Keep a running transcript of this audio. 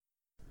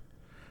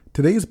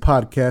Today's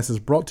podcast is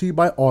brought to you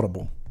by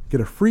Audible. Get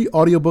a free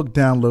audiobook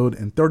download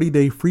and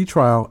 30-day free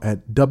trial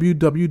at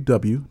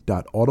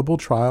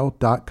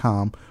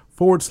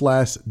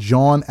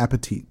www.audibletrial.com/John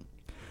Appetit.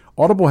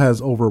 Audible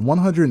has over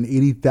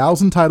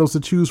 180,000 titles to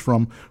choose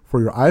from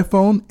for your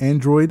iPhone,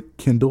 Android,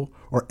 Kindle,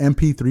 or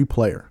MP3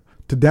 player.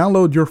 To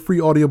download your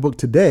free audiobook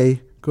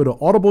today, go to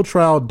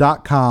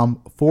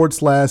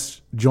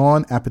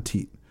audibletrial.com/John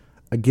Appetit.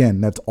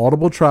 Again, that's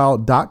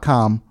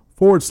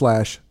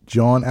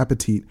audibletrial.com/John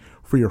Appetit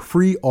for your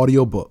free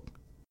audiobook.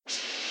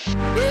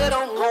 Get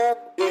on home,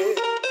 yeah.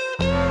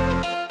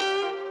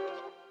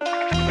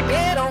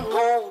 Get on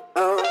home,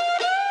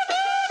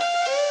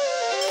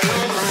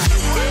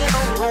 Get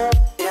on home,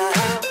 yeah.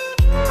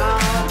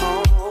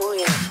 Oh,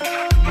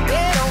 yeah.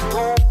 Get on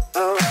home,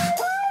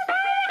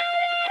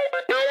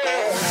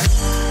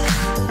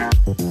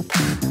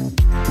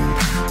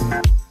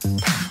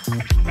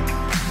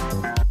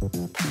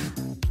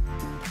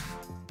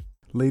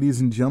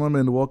 Ladies and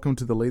gentlemen, welcome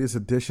to the latest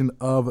edition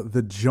of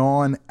the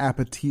John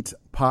Appetit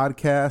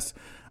podcast.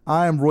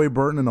 I am Roy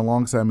Burton, and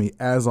alongside me,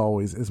 as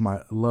always, is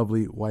my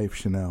lovely wife,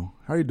 Chanel.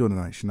 How are you doing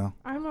tonight, Chanel?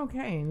 I'm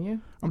okay, and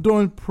you? I'm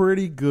doing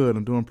pretty good.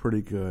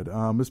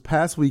 This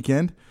past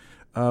weekend,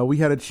 we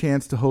had a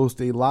chance to host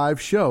a live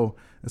show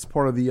as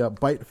part of the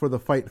Bite for the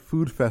Fight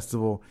Food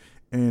Festival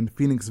in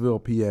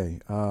Phoenixville,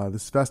 PA.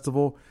 This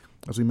festival,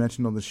 as we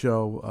mentioned on the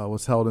show,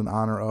 was held in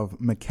honor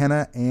of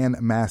McKenna Ann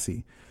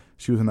Massey.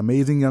 She was an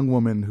amazing young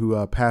woman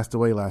who passed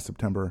away last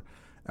September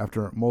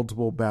after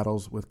multiple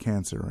battles with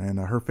cancer. And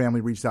her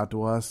family reached out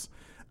to us,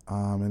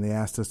 and they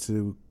asked us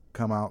to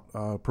come out,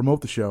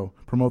 promote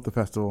the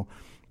festival,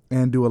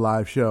 and do a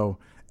live show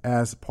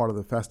as part of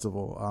the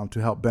festival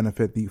to help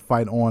benefit the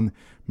Fight On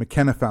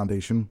McKenna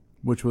Foundation,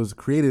 which was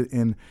created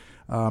in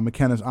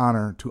McKenna's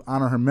honor, to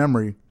honor her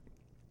memory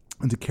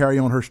and to carry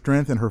on her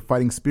strength and her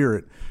fighting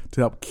spirit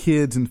to help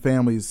kids and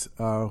families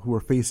who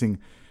are facing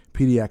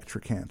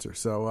pediatric cancer.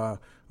 So,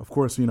 of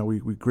course,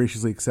 we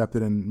graciously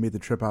accepted and made the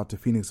trip out to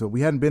Phoenixville.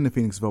 We hadn't been to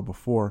Phoenixville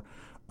before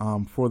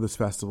for this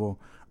festival,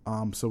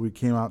 so we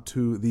came out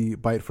to the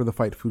Bite for the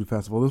Fight Food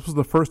Festival. This was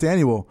the first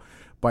annual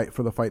Bite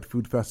for the Fight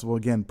Food Festival,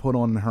 again, put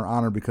on in her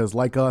honor because,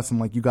 like us and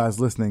like you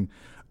guys listening,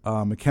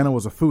 McKenna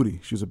was a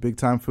foodie. She was a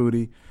big-time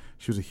foodie.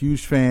 She was a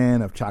huge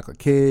fan of chocolate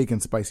cake and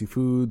spicy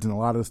foods and a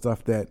lot of the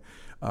stuff that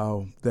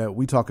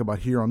we talk about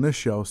here on this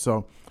show.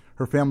 So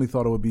her family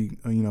thought it would be,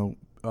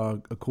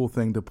 a cool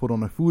thing to put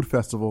on a food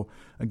festival,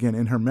 again,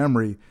 in her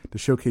memory, to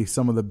showcase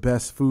some of the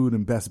best food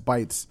and best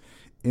bites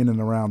in and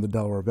around the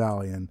Delaware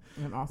Valley. And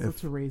also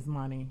to raise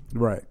money.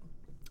 Right.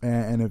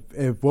 And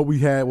if what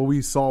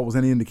we saw was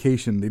any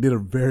indication, they did a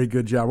very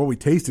good job. What we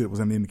tasted was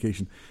any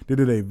indication. They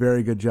did a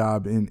very good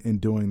job in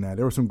doing that.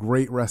 There were some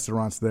great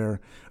restaurants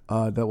there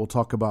that we'll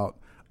talk about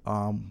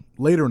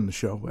later in the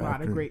show. A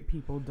lot of great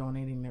people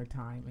donating their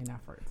time and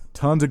efforts.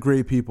 Tons of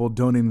great people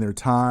donating their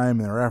time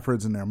and their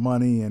efforts and their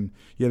money, and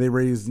they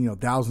raised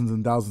thousands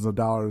and thousands of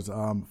dollars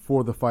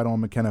for the Fight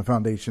On McKenna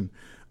Foundation.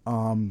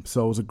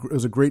 So it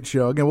was a great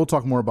show. Again, we'll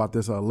talk more about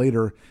this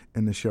later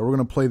in the show. We're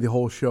going to play the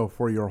whole show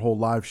for you, our whole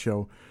live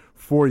show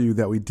for you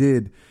that we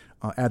did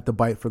at the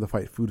Bite for the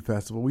Fight Food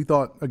Festival. We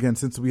thought, again,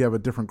 since we have a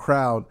different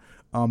crowd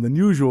than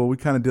usual, we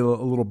kind of did a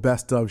little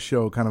best of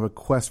show, kind of a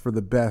quest for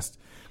the best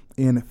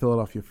in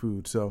Philadelphia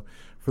food. So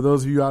for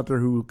those of you out there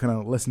who kind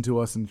of listen to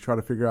us and try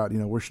to figure out,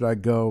 where should I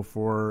go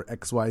for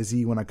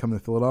XYZ when I come to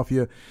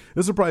Philadelphia,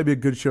 this will probably be a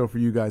good show for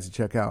you guys to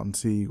check out and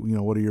see,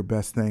 what are your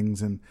best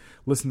things, and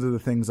listen to the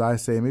things I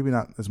say. Maybe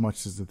not as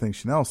much as the things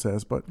Chanel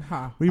says, but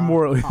we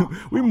more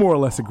or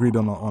less agreed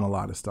on a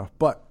lot of stuff.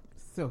 But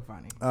so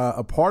funny.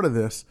 A part of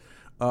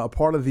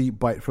the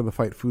Bite for the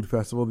Fight Food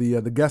Festival,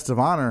 the guest of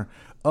honor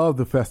of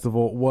the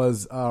festival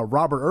was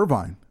Robert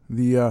Irvine,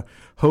 the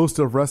host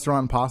of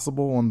Restaurant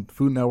Impossible on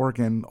Food Network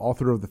and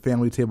author of the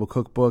Family Table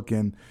Cookbook,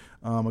 and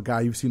a guy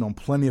you've seen on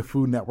plenty of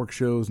Food Network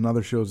shows and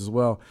other shows as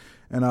well.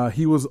 And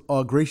he was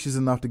gracious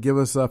enough to give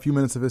us a few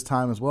minutes of his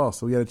time as well.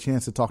 So we had a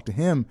chance to talk to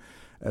him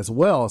as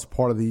well as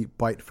part of the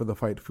Bite for the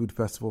Fight Food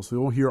Festival. So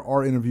you'll hear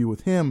our interview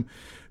with him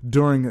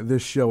during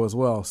this show as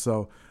well.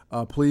 So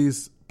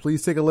please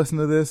take a listen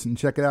to this and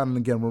check it out. And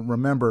again,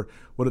 remember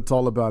what it's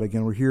all about.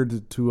 Again, we're here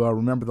to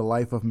remember the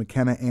life of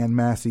McKenna Ann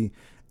Massey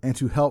and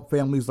to help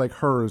families like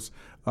hers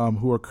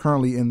who are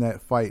currently in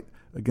that fight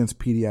against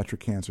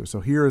pediatric cancer. So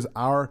here is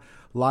our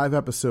live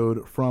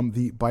episode from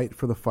the Bite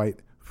for the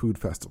Fight Food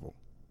Festival.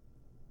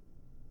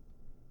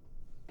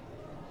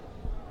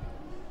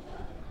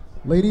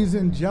 Ladies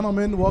and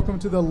gentlemen, welcome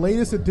to the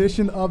latest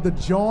edition of the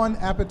John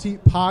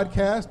Appetit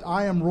podcast.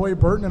 I am Roy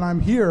Burton, and I'm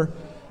here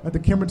at the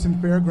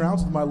Kemerton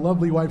Fairgrounds with my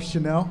lovely wife,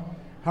 Chanel.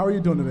 How are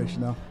you doing today,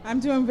 Chanel? I'm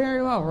doing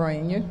very well, Roy,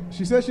 and you?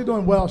 She says she's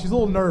doing well. She's a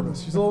little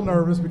nervous.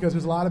 Because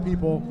there's a lot of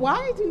people.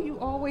 Why do you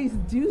always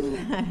do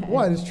that?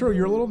 What? It's true.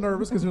 You're a little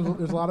nervous because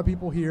there's a lot of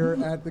people here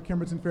at the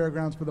Kemerton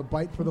Fairgrounds for the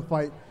Bite for the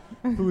Fight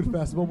Food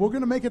Festival. We're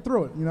going to make it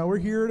through it. We're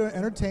here to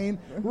entertain.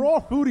 We're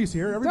all foodies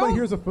here. Everybody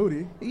here is a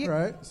foodie,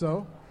 right?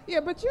 So.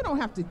 Yeah, but you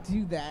don't have to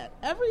do that.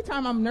 Every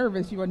time I'm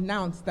nervous, you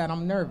announce that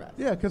I'm nervous.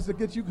 Yeah, because it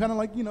gets you kind of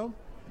like,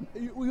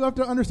 you have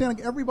to understand,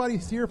 like,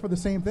 everybody's here for the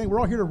same thing. We're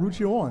all here to root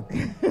you on,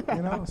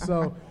 you know.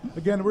 So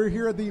again, we're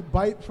here at the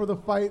Bite for the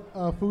Fight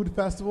Food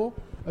Festival,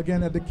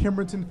 again at the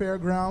Kimberton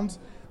Fairgrounds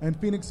in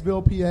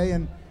Phoenixville,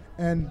 PA.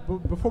 And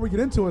before we get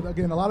into it,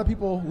 again, a lot of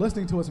people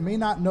listening to us may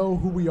not know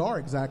who we are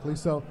exactly.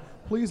 So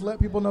please let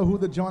people know who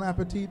the John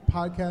Appetit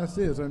podcast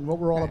is and what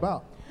we're all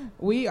about.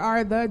 We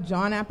are the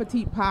John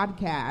Appetit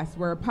Podcast.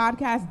 We're a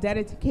podcast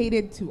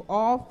dedicated to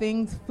all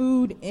things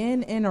food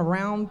in and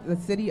around the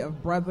city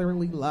of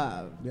brotherly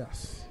love.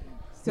 Yes.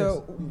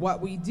 So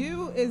what we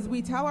do is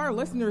we tell our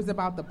listeners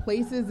about the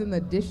places and the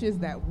dishes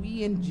that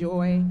we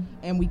enjoy,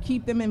 and we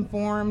keep them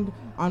informed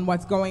on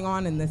what's going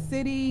on in the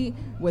city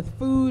with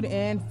food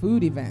and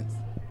food events.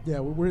 Yeah,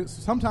 we're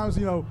sometimes,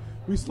 you know,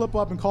 we slip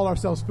up and call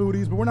ourselves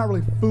foodies, but we're not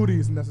really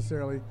foodies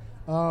necessarily.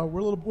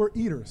 We're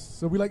eaters,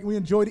 so we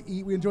enjoy to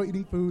eat. We enjoy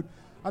eating food.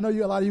 I know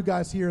a lot of you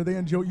guys here.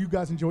 You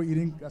guys enjoy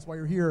eating. That's why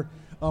you're here.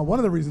 One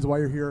of the reasons why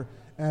you're here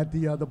at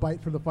the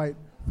Bite for the Fight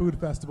Food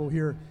Festival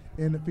here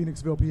in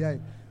Phoenixville,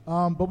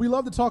 PA. But we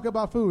love to talk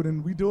about food,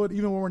 and we do it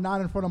even when we're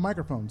not in front of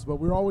microphones. But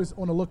we're always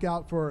on the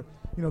lookout for,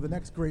 you know, the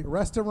next great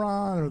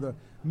restaurant or the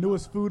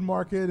newest food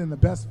market and the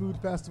best food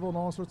festival and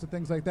all sorts of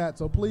things like that.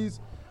 So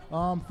please,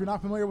 if you're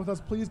not familiar with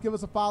us, please give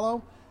us a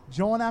follow.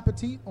 John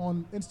Appetit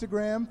on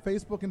Instagram,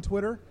 Facebook, and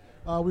Twitter.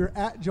 We're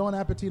at John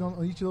Appetit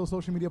on each of those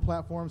social media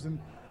platforms. And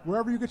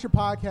wherever you get your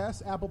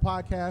podcasts, Apple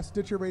Podcasts,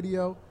 Stitcher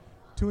Radio,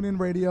 TuneIn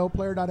Radio,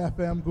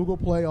 Player.fm, Google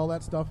Play, all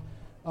that stuff.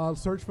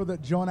 Search for the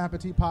John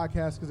Appetit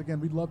Podcast because, again,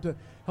 we'd love to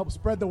help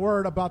spread the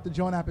word about the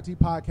John Appetit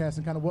Podcast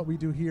and kind of what we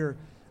do here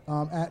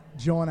at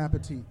John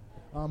Appetit.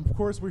 Of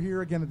course, we're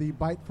here again at the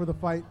Bite for the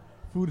Fight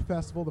Food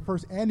Festival, the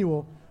first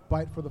annual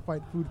Bite for the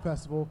Fight Food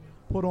Festival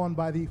put on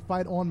by the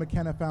Fight On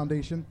McKenna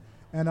Foundation.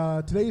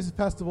 And today's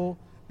festival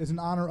is in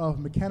honor of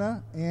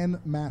McKenna Ann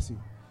Massey.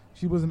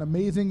 She was an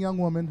amazing young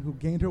woman who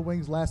gained her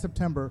wings last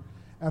September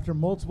after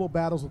multiple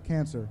battles with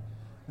cancer.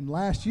 And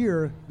last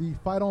year, the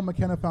Fight On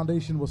McKenna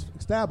Foundation was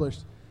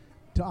established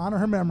to honor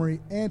her memory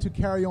and to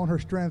carry on her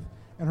strength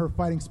and her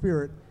fighting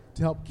spirit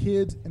to help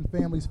kids and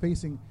families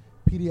facing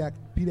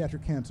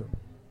pediatric cancer.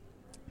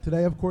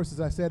 Today, of course, as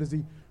I said, is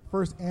the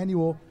first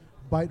annual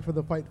Bite for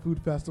the Fight Food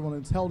Festival,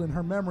 and it's held in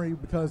her memory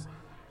because,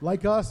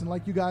 like us and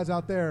like you guys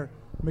out there,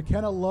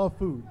 McKenna loved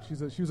food.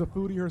 She was a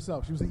foodie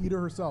herself. She was an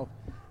eater herself.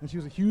 And she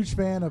was a huge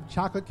fan of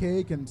chocolate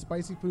cake and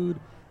spicy food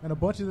and a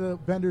bunch of the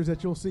vendors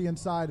that you'll see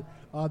inside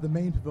the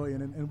main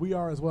pavilion. And we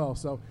are as well.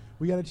 So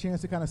we got a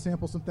chance to kind of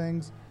sample some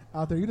things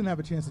out there. You didn't have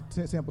a chance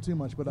to sample too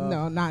much. But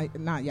No,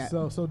 not yet.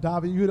 So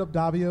Davio, you hit up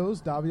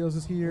Davio's. Davio's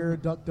is here.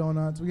 Duck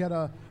Donuts. We had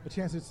a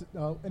chance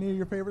to, any of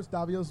your favorites?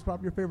 Davio's is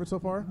probably your favorite so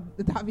far?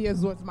 The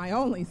Davio's was my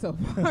only so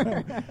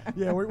far.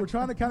 Yeah, we're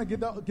trying to kind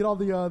of get all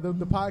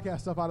the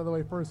podcast stuff out of the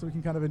way first so we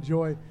can kind of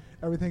enjoy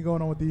everything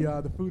going on with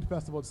the food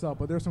festival itself.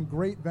 But there's some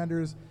great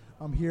vendors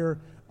here.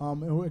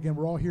 And again,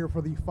 we're all here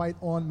for the Fight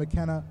On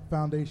McKenna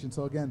Foundation.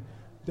 So again,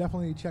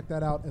 definitely check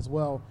that out as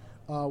well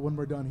when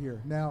we're done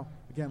here. Now,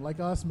 again, like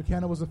us,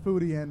 McKenna was a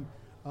foodie, and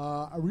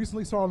I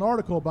recently saw an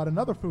article about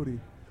another foodie,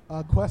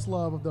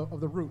 Questlove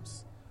of the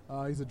Roots.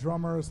 He's a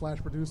drummer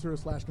 / producer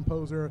 /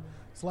 composer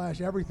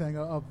 / everything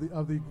of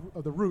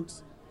the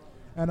Roots,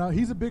 and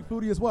he's a big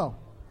foodie as well.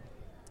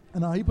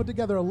 And he put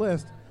together a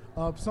list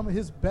of some of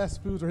his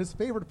best foods or his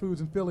favorite foods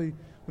in Philly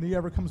when he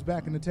ever comes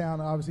back into town.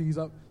 Obviously, he's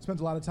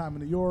spends a lot of time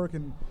in New York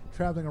and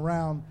traveling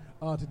around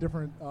to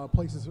different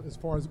places as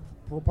far as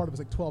for part of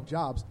his 12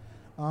 jobs.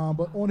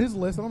 But on his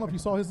list, I don't know if you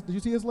saw his. Did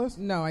you see his list?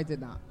 No, I did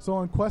not. So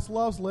on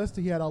Questlove's list,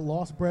 he had a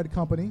Lost Bread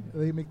Company.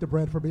 They make the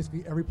bread for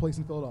basically every place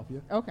in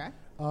Philadelphia. Okay.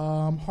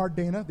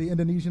 Hardana, the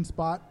Indonesian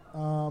spot.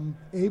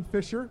 Abe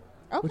Fisher,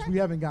 which we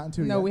haven't gotten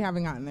to yet. No, we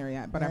haven't gotten there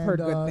yet, but I've heard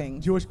good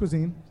things. Jewish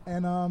cuisine.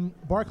 And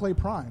Barclay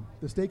Prime,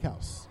 the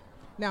steakhouse.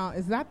 Now,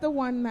 is that the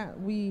one that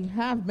we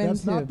have been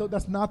to?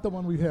 That's not the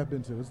one we have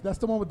been to. That's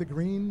the one with the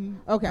green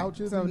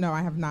couches. So no,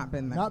 I have not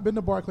been there. Not been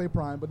to Barclay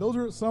Prime, but those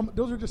are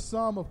just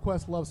some of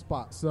Questlove's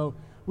spots. So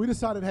we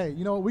decided, hey,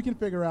 you know what, we can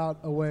figure out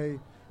a way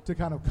to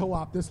kind of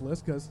co-opt this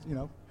list because, you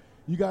know,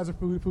 you guys are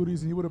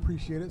foodies and you would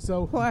appreciate it.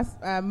 So plus,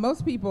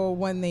 most people,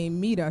 when they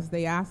meet us,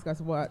 they ask us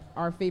what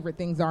our favorite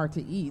things are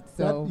to eat.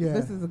 So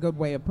this is a good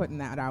way of putting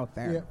that out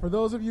there. Yeah, for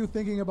those of you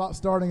thinking about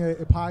starting a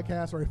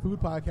podcast or a food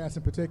podcast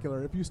in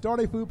particular, if you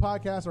start a food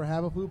podcast or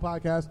have a food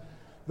podcast,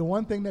 the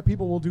one thing that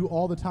people will do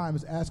all the time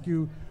is ask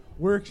you,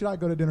 where should I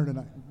go to dinner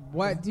tonight?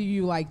 What do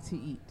you like to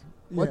eat?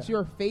 What's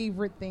your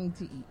favorite thing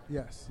to eat?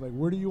 Yes, like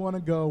where do you want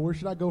to go? Where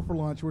should I go for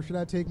lunch? Where should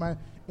I take my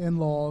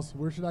in-laws?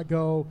 Where should I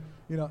go?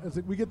 You know, it's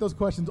like we get those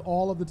questions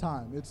all of the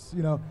time. It's,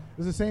 you know,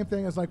 it's the same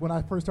thing as like when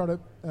I first started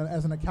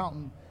as an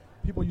accountant.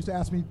 People used to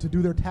ask me to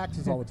do their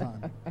taxes all the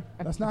time.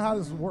 That's not how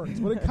this works.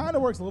 But it kind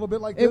of works a little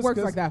bit like this. It works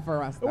like that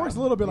for us. It works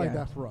a little bit like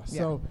that for us. Yeah.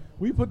 So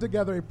we put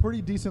together a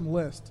pretty decent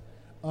list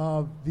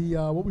of the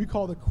what we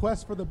call the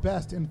quest for the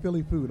best in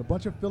Philly food. A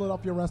bunch of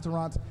Philadelphia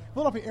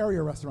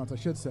area restaurants, I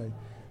should say.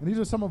 And these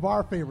are some of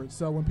our favorites.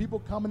 So when people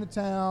come into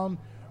town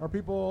or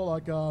people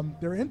like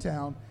they're in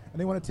town and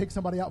they want to take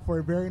somebody out for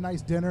a very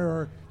nice dinner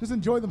or just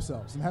enjoy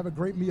themselves and have a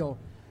great meal,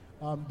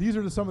 These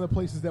are some of the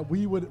places that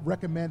we would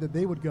recommend that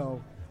they would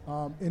go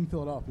in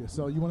Philadelphia.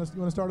 So you want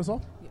to start us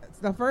off?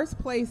 The first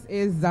place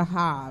is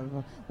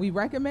Zahav. We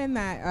recommend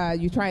that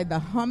you try the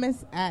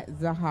hummus at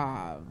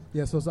Zahav.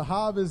 Yeah, so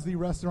Zahav is the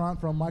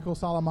restaurant from Michael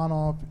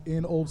Solomonov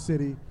in Old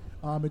City.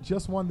 It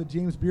just won the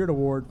James Beard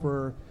Award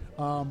for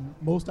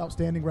most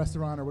outstanding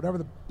restaurant or whatever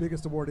the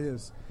biggest award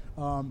is.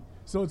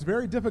 So it's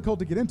very difficult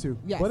to get into.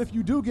 Yes. But if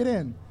you do get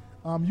in,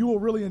 you will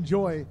really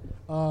enjoy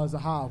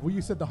Zahav. Well,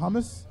 you said the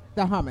hummus?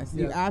 The hummus.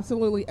 Yeah. You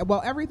absolutely,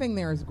 well, everything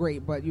there is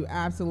great, but you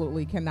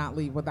absolutely cannot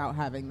leave without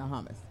having the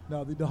hummus.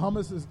 No, the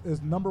hummus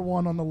is number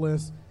one on the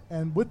list.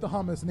 And with the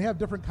hummus, and they have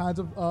different kinds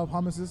of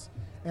hummuses,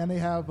 and they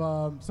have,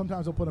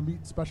 sometimes they'll put a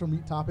special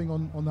meat topping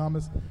on the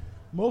hummus.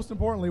 Most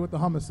importantly with the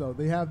hummus, though,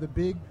 they have the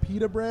big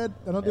pita bread.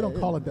 They don't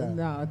call it that.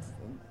 No, it's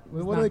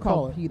What do not they call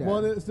called it? pita.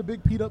 Well, it's the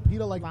big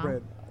pita-like Lam-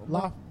 bread.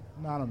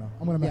 No, I don't know.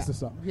 I'm going to mess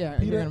this up.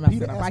 Yeah, you're going to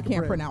mess it up. I pita-esque can't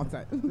bread. pronounce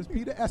it. It's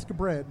pita-esque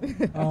bread.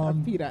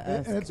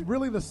 Pita-esque. And it's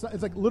really it's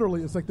like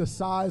literally, it's like the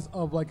size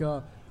of like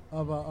a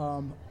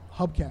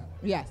hubcap.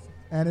 Yes.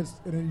 And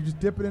you just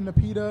dip it in the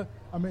pita.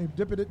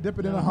 Dip it in the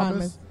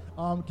hummus.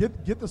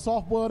 Get the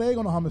soft boiled egg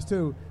on the hummus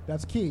too.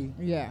 That's key.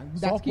 Yeah,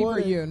 that's key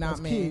Soft-boiled for you, egg, not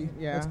that's me. Key.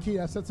 Yeah. That's key.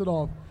 That sets it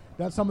off.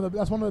 That's one of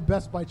the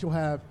best bites you'll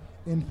have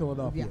in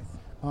Philadelphia. Yes.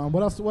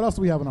 What else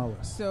do we have on our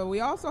list? So we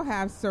also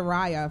have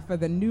Soraya for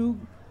the New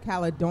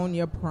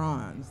Caledonia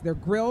prawns. They're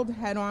grilled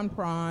head-on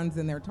prawns,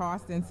 and they're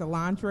tossed in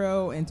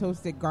cilantro and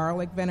toasted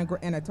garlic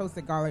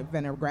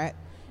vinaigrette,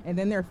 and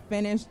then they're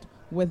finished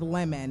with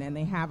lemon, and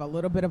they have a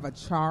little bit of a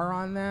char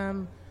on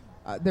them.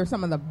 They're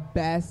some of the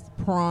best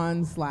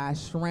prawns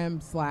 /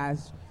 shrimp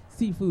 /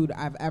 seafood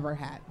I've ever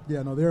had.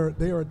 Yeah, no,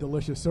 they are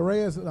delicious.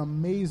 Soraya is an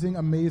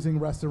amazing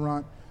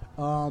restaurant.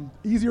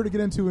 Easier to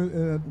get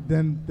into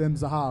than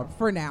Zahav.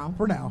 For now.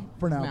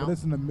 But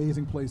it's an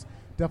amazing place.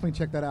 Definitely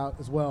check that out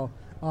as well.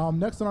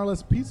 Next on our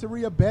list,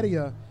 Pizzeria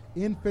Bedia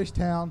in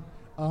Fishtown.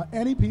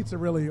 Any pizza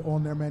really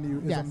on their menu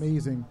is Yes.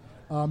 amazing.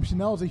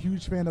 Chanel is a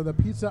huge fan of the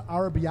pizza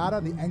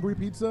arrabbiata, the angry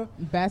pizza,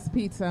 Best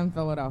pizza in the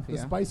Philadelphia.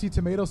 spicy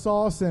tomato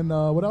sauce, and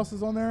what else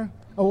is on there?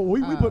 Oh,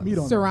 we put meat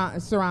on there.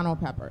 Serrano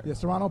pepper. Yeah,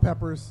 serrano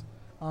peppers.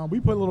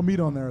 We put a little meat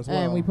on there as well.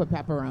 And we put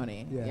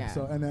pepperoni. Yeah. Yeah.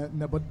 So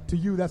but to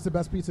you, that's the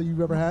best pizza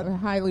you've ever had. I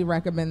highly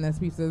recommend this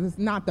pizza. This is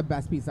not the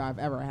best pizza I've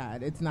ever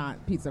had. It's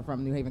not pizza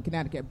from New Haven,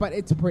 Connecticut, but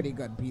it's a pretty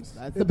good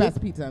pizza. It's the best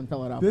pizza in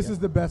Philadelphia. This is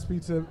the best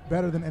pizza,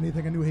 better than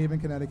anything in New Haven,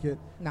 Connecticut,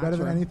 Not better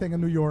true. than anything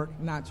in New York.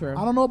 Not true.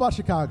 I don't know about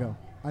Chicago.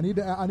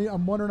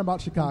 I'm wondering about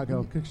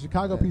Chicago because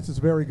Chicago pizza is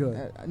very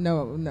good.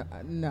 No.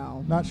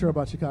 Not sure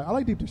about Chicago. I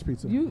like deep dish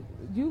pizza. You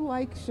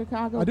like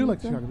Chicago? I do like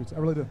pizza? Chicago pizza. I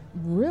really do.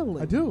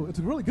 Really? I do. It's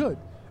really good.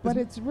 But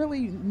it's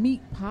really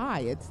meat pie.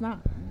 It's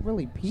not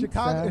really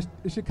pizza.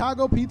 Is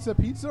Chicago pizza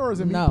or is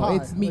it meat No, pie?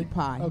 it's meat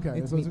pie. Okay,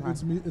 It's so meat pie.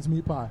 it's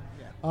meat pie.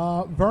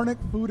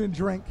 Vernick Food and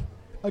Drink.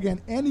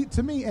 Again,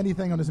 to me,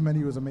 anything on this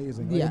menu is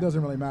amazing. Like, Yeah. It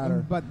doesn't really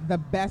matter. But the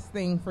best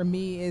thing for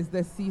me is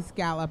the sea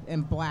scallop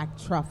and black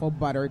truffle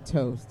butter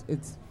toast.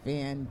 It's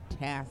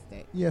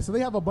fantastic. Yeah, so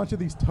they have a bunch of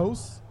these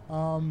toasts.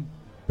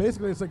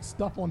 Basically, it's like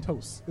stuff on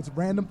toast. It's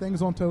random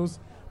things on toast,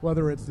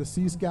 whether it's the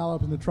sea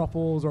scallops and the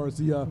truffles or it's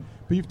the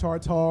beef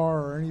tartare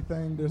or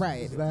anything.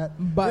 Right. There's that.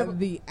 But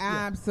the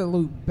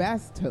absolute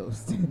best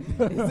toast is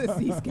the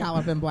sea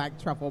scallop and black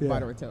truffle Yeah.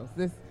 butter toast.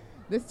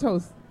 This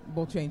toast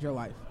will change your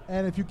life.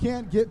 And if you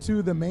can't get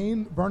to the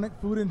main Vernick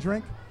Food and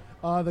Drink,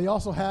 they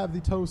also have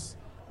the toast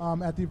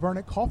at the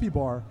Vernick Coffee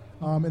Bar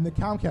in the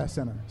Comcast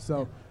Center.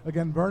 So,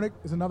 again, Vernick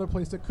is another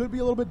place that could be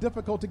a little bit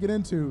difficult to get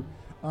into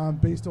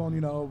based on,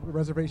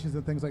 reservations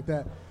and things like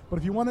that. But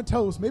if you want a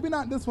toast, maybe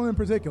not this one in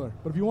particular,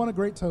 but if you want a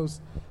great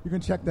toast, you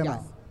can check them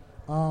Yes.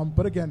 out.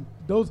 But again,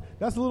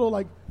 that's a little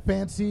like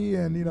fancy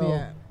and,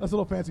 Yeah. that's a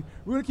little fancy.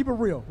 We're going to keep it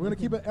real. We're going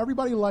to keep it,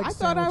 everybody likes I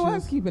thought sandwiches. I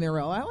was keeping it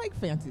real. I like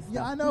fancy stuff.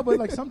 Yeah, I know, but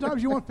like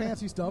sometimes you want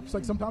fancy stuff. It's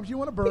like sometimes you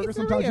want a burger,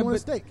 sometimes you Pizzeria, want a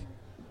but steak.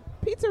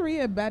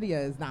 Pizzeria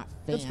Bedia is not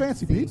fancy. It's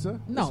fancy pizza.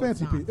 No, it's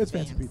fancy not pizza. It's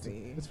fancy pizza.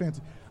 It's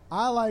fancy.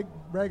 I like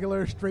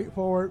regular,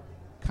 straightforward,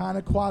 kind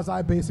of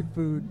quasi-basic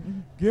food.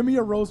 Give me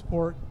a roast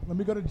pork. Let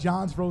me go to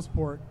John's Roast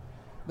Pork.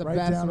 The right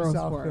best down in roast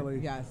South pork. Philly.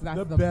 Yes, that's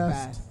the the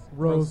best best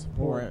roast roast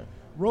pork. pork.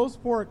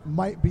 Roast pork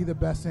might be the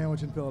best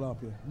sandwich in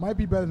Philadelphia. Might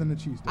be better than the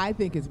cheesesteak. I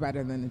think it's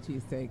better than the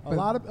cheesesteak. A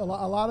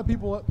lot of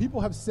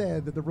people have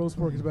said that the roast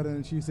pork is better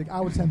than the cheesesteak. I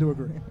would tend to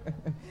agree.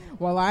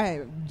 Well,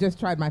 I just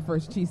tried my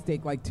first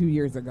cheesesteak like 2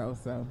 years ago,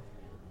 so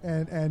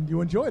And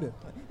you enjoyed it.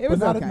 it was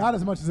but okay. not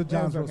as much as a It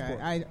John's was roast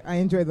okay. pork. I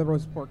enjoy the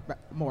roast pork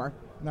more.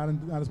 Not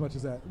as much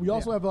as that. We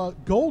also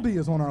have Goldie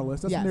is on our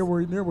list. That's Yes. near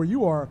where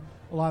you are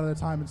a lot of the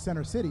time in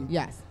Center City.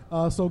 Yes.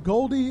 So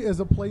Goldie is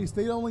a place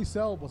they only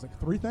sell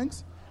three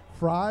things: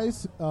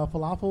 fries,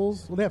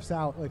 falafels. Well, they have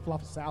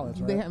falafel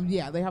salads, right?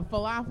 They have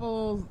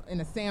falafels in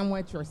a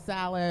sandwich or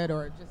salad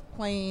or just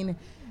plain,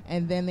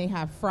 and then they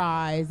have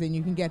fries, and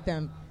you can get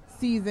them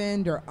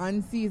seasoned or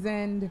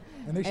unseasoned.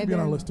 And they should be on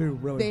our then list too,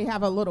 really. They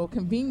have a little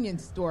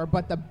convenience store,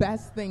 but the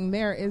best thing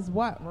there is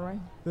what, Roy?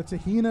 The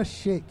tahina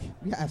shake.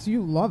 Yes,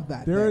 you love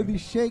that. There are thing.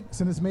 these shakes,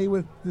 and it's made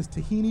with this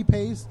tahini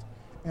paste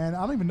and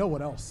I don't even know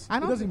what else. I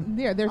It doesn't don't. even-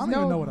 Yeah, there's I don't no.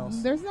 even know what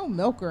else. There's no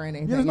milk or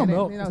anything. Yeah, there's no in it,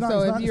 milk. you know, It's not- so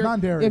it's if not- it's you're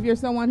non-dairy. if you're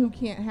someone who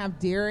can't have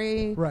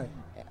dairy, Right.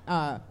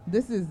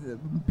 This is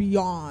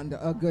beyond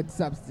a good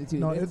substitute.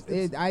 No,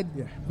 I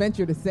yeah.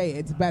 venture to say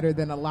it's better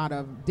than a lot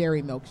of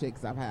dairy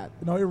milkshakes I've had.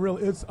 No,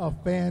 it's a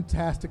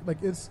fantastic.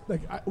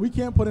 We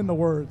can't put into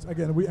words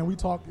again. We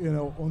talk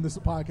on this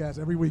podcast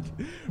every week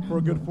for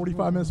a good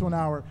 45 minutes to an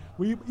hour.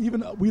 We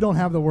don't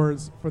have the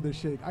words for this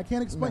shake. I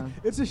can't explain. No.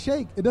 It's a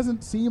shake. It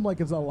doesn't seem like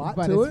it's a lot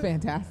But to it's it.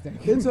 fantastic.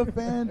 It's a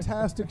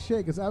fantastic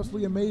shake. It's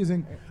absolutely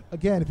amazing.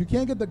 Again, if you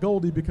can't get the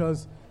Goldie,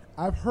 because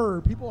I've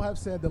heard people have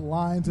said that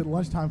lines at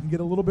lunchtime can get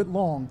a little bit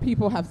long.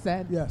 People have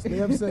said. Yes, they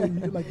have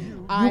said.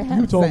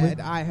 I told me.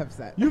 have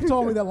said. You've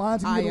told me that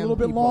lines can I get a am little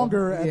bit people.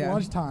 longer at Yeah.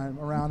 lunchtime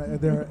around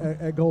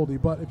at Goldie.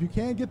 But if you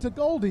can't get to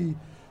Goldie,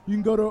 you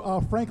can go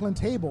to Franklin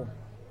Table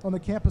on the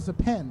campus of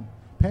Penn,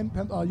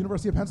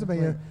 University of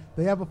Pennsylvania. Right.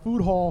 They have a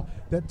food hall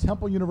that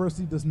Temple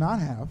University does not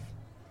have.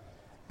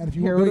 And if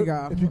you Here go we to,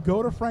 go. if you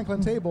go to Franklin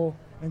Table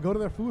and go to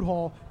their food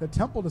hall that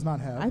Temple does not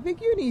have, I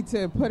think you need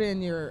to put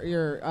in your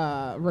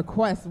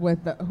request with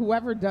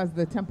whoever does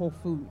the temple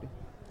food.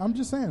 I'm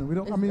just saying we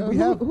don't. I mean, we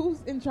have.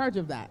 Who's in charge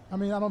of that? I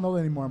mean, I don't know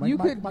anymore. My you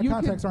could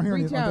contacts aren't here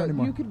reach out.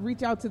 anymore. You could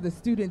reach out to the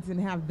students and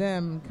have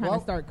them kind Well-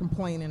 of start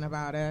complaining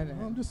about it.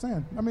 Well, I'm just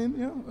saying. I mean,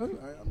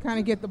 Kind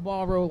of get the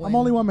ball rolling. I'm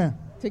only one man.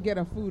 to get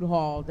a food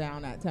hall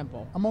down at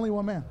Temple. I'm only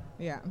one man.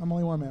 Yeah. I'm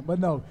only one man. But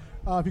no,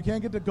 if you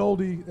can't get to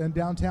Goldie in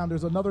downtown,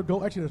 there's another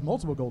Goldie. Actually, there's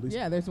multiple Goldies.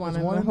 Yeah, there's one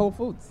in Whole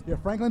Foods. Yeah,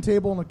 Franklin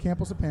Table on the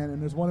campus of Penn,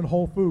 and there's one in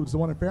Whole Foods. The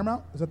one in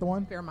Fairmount? Is that the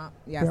one? Fairmount,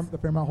 yes. The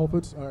Fairmount Whole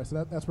Foods? All right,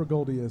 so that's where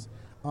Goldie is.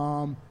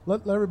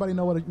 Let everybody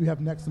know what we have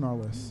next on our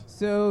list.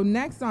 So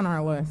next on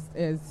our list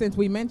is, since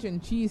we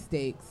mentioned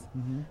cheesesteaks,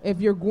 if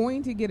you're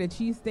going to get a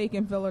cheesesteak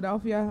in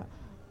Philadelphia,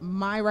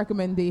 my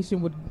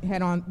recommendation would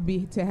head on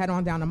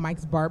down to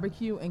Mike's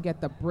Barbecue and get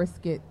the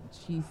brisket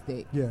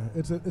cheesesteak. Yeah,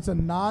 it's a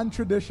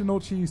non-traditional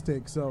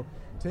cheesesteak. So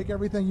take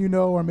everything you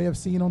know or may have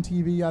seen on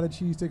TV out of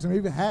cheesesteaks, or maybe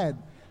even had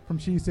from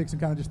cheesesteaks,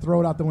 and kind of just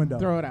throw it out the window.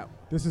 Throw it out.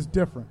 This is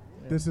different.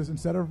 Yeah. This is,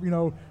 instead of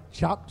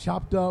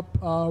chopped up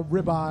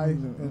ribeye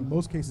in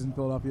most cases in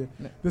Philadelphia,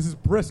 this is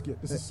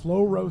brisket. This is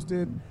slow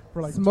roasted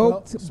for like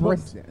smoked 12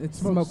 brisket. It's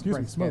smoked excuse me,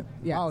 brisket. smoked.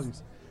 Yes.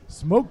 Apologies.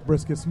 Smoked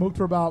brisket, smoked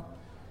for about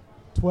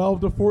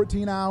 12 to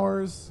 14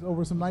 hours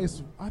over some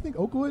nice, I think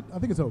Oakwood. I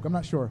think it's oak. I'm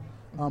not sure.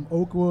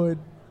 Oakwood,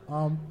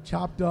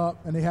 chopped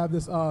up, and they have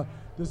this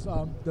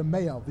the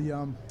mayo,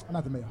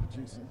 not the mayo.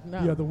 Jeez.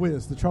 No. Yeah, the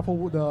whiz, the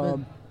truffle,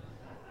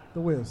 the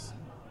whiz.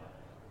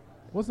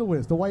 What's the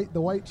whiz? The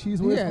white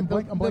cheese whiz. Yeah, I'm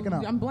blanking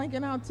out. I'm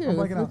blanking out too. I'm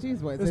blanking It's out. the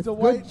cheese whiz. It's It's the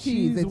good white cheese.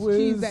 cheese It's whiz.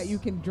 cheese that you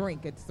can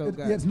drink. It's so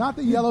good. Yeah, it's not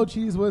the yellow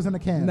cheese whiz in a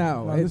can.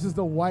 No, this it's- is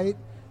the white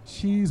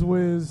cheese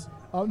whiz.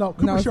 Oh no,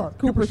 Cooper No, it's Sharp.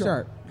 Cooper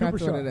Sharp. That's Cooper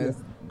what Sharp, it is.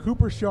 yeah.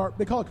 Cooper Sharp.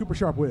 They call it Cooper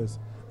Sharp whiz,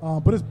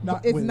 but it's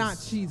not. It's whiz.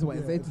 not cheese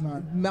whiz. Yeah, it's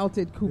not.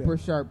 melted Cooper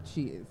Yeah. Sharp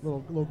cheese.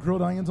 Little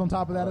grilled onions on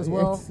top of that as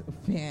well. It's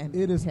fantastic.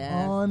 It is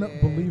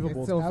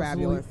unbelievable. It's so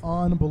absolutely fabulous.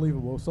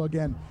 unbelievable. So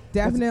again,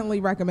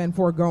 Definitely recommend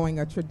foregoing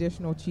a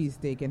traditional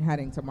cheesesteak and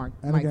heading to Mike's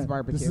again,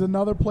 Barbecue. This is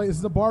another place. This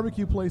is a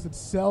barbecue place that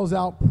sells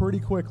out pretty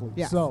quickly.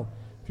 Yes. So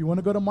if you want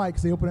to go to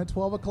Mike's, they open at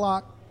 12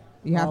 o'clock.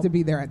 You have to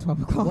be there at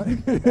 12 o'clock.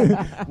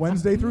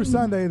 Wednesday through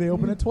Sunday, they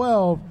open at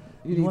 12.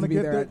 You need wanna to be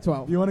get there at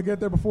 12. You want to get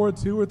there before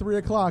 2 or 3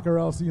 o'clock, or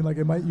else you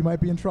might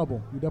be in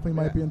trouble. You definitely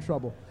might Yeah. be in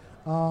trouble.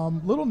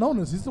 Little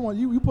Nona's. This is the one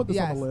you put this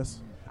on Yes. the list.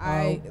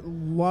 I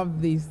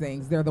love these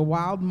things. They're the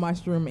wild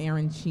mushroom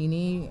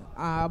arancini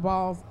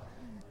balls.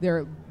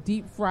 They're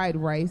deep fried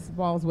rice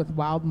balls with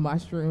wild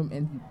mushroom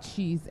and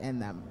cheese in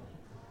them.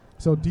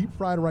 So deep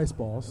fried rice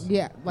balls.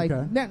 Yeah, like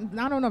Okay.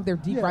 I don't know if they're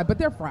deep Yeah. fried, but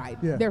they're fried.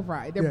 Yeah. They're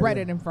fried. They're Yeah,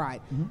 breaded yeah. and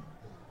fried. Mhm.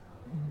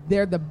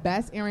 They're the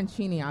best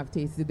arancini I've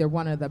tasted. They're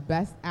one of the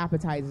best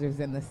appetizers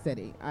in the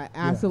city. I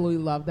absolutely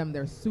love them.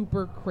 They're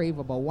super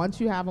craveable. Once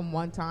you have them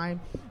one time,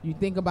 you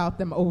think about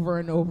them over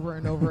and over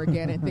and over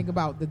again, and think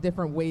about the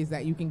different ways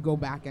that you can go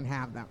back and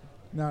have them.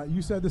 Now,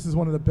 you said this is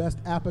one of the best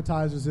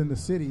appetizers in the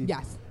city.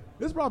 Yes.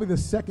 This is probably the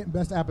second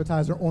best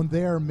appetizer on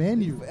their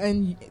menu.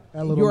 And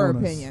At Little your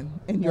Nona's. opinion.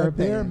 In your At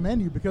their opinion.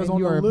 menu, because In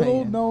on the your Little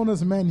opinion.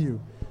 Nona's menu,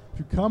 if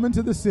you come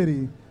into the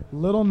city,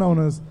 Little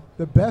Nona's,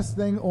 the best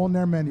thing on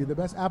their menu, the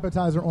best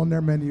appetizer on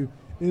their menu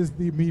is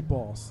the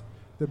meatballs.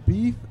 The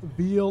beef,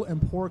 veal,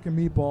 and pork and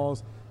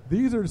meatballs.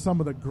 These are some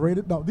of the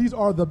greatest. No, these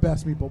are the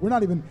best meatballs. We're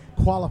not even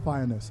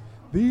qualifying this.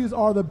 These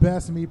are the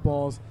best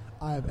meatballs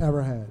I have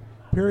ever had.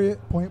 Period.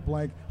 Point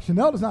blank.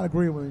 Chanel does not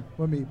agree with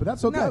me, but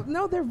that's okay.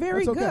 No, they're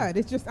very That's okay. good.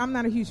 It's just I'm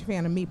not a huge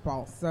fan of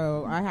meatballs,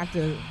 so I have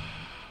to.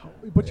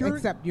 But you're,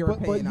 accept your but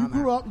opinion you on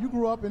grew that. up. You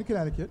grew up in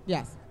Connecticut.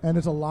 Yes. And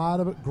there's a lot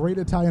of great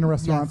Italian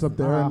restaurants Yes, up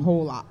there. a and,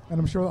 whole lot. And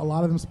I'm sure a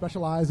lot of them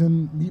specialize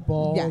in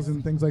meatballs Yes.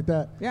 and things like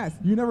that. Yes.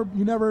 You never took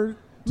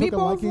a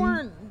Meatballs liking.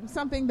 weren't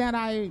something that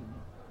I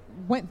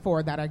went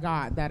for, that I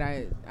got, that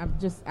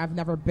I've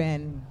never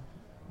been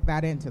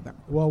that into them.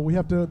 Well, we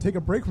have to take a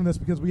break from this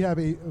because we have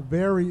a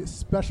very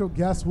special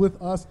guest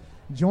with us,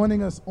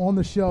 joining us on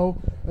the show.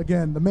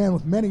 Again, the man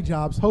with many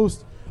jobs,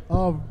 host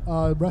of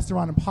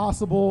Restaurant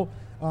Impossible,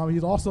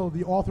 He's also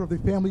the author of the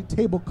Family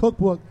Table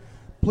Cookbook.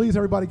 Please,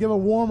 everybody, give a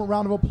warm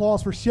round of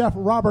applause for Chef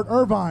Robert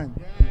Irvine.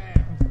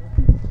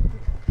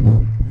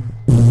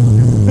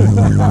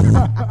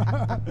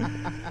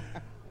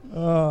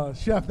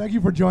 Chef, thank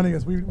you for joining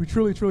us. We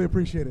truly, truly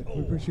appreciate it.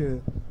 We appreciate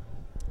it.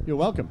 You're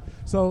welcome.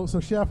 So,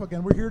 Chef,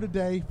 again, we're here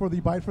today for the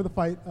Bite for the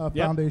Fight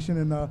Foundation,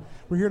 and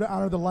we're here to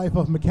honor the life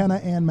of McKenna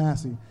Ann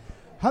Massey.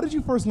 How did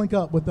you first link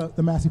up with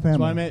the Massey family?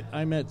 So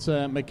I met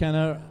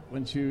McKenna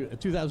when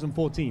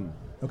 2014.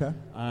 Okay.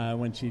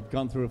 When she'd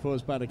gone through her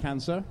first bout of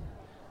cancer,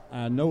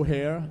 no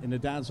hair, in her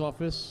dad's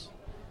office,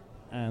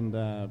 and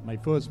my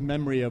first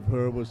memory of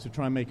her was to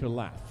try and make her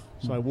laugh.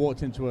 So I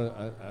walked into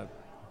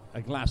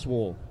a glass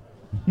wall.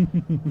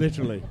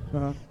 Literally.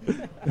 Uh-huh.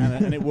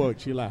 And it worked.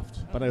 She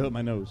laughed, but I hurt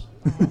my nose.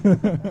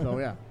 So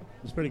yeah,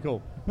 it's pretty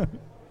cool.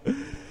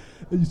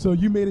 So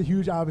you made a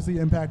huge, obviously,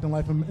 impact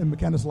in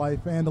McKenna's life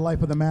and the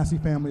life of the Massey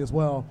family as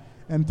well.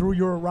 And through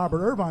your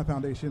Robert Irvine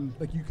Foundation,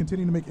 like, you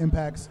continue to make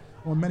impacts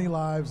on many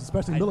lives,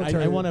 especially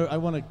military. I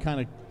want to kind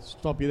of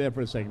stop you there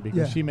for a second,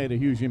 because she made a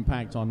huge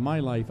impact on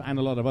my life and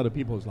a lot of other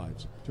people's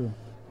lives. True.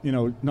 You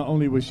know, not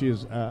only was she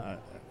an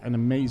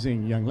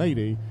amazing young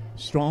lady,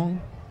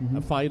 strong, a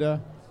fighter,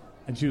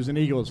 and she was an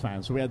Eagles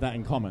fan, so we had that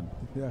in common.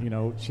 Yeah. You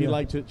know, she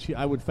liked it.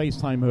 I would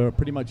FaceTime her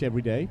pretty much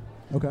every day.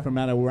 Okay. No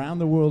matter around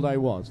the world I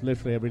was,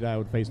 literally every day I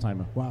would FaceTime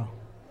her. Wow.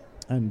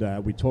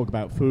 And we'd talk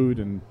about food,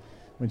 and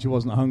when she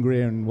wasn't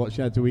hungry, and what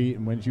she had to eat,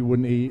 and when she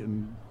wouldn't eat,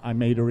 and I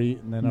made her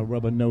eat, and then I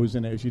rub her nose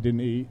in it if she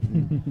didn't eat.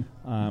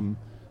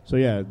 So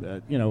yeah,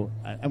 you know,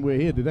 and we're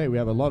here today. We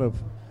have a lot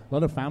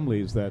of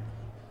families that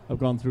have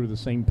gone through the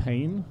same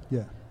pain.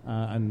 Yeah.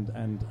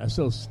 And are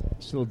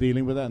still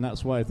dealing with that, and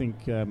that's why I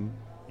think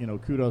you know,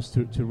 kudos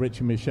to Rich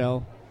and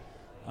Michelle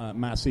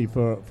Massey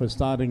for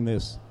starting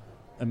this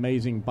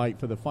amazing Bite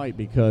for the Fight,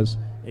 because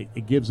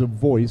it gives a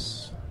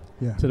voice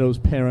to those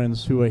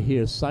parents who are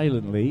here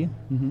silently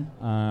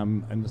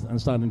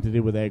and starting to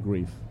deal with their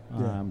grief.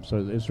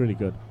 So it's really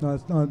good. No,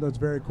 that's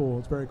very cool.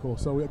 It's very cool.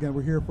 So again,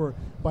 we're here for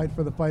Bite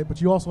for the Fight,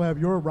 but you also have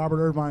your Robert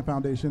Irvine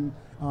Foundation,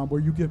 where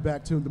you give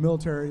back to the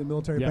military and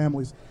military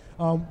families.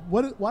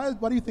 Why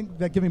do you think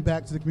that giving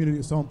back to the community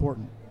is so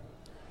important?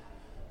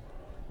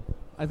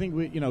 I think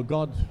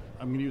God,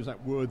 I'm going to use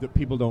that word that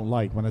people don't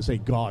like. When I say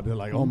God, they're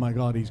like, oh my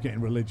God, he's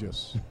getting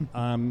religious.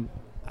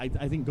 I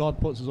think God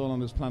puts us all on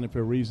this planet for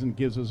a reason,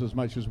 gives us as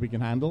much as we can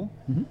handle.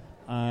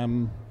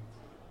 And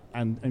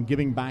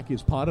giving back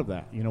is part of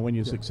that. You know, when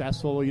you're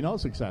successful or you're not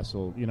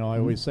successful. You know, I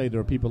always say there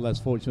are people less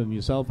fortunate than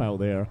yourself out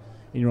there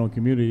in your own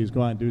communities.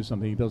 Go out and do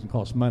something. It doesn't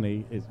cost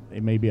money.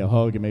 It may be a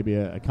hug. It may be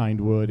a kind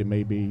word. It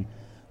may be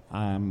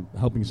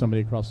helping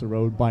somebody across the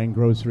road, buying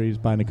groceries,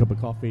 buying a cup of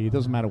coffee. It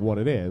doesn't matter what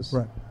it is.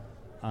 Right.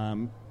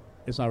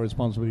 It's our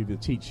responsibility to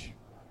teach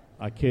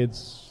our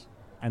kids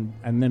and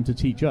them to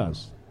teach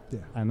us. Yeah.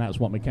 And that's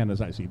what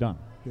McKenna's actually done.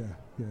 Yeah.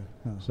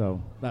 No.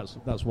 So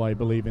that's why I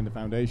believe in the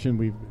foundation.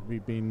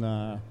 We've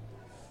been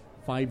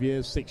 5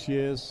 years, 6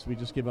 years. We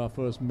just give our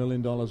first $1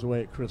 million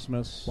away at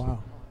Christmas.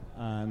 Wow.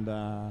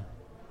 And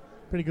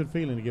pretty good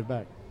feeling to give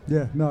back.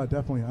 Yeah, no,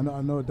 definitely.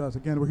 I know it does.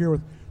 Again, we're here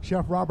with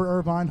Chef Robert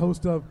Irvine,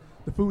 host of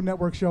the Food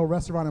Network show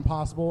Restaurant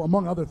Impossible,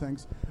 among other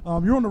things.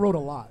 You're on the road a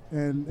lot,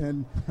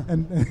 and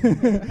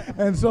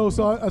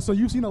so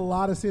you've seen a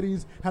lot of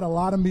cities, had a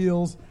lot of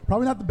meals.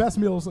 Probably not the best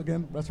meals.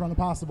 Again, Restaurant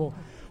Impossible.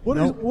 What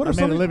are I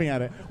made a living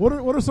at it. What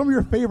are some of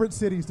your favorite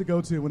cities to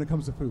go to when it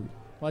comes to food?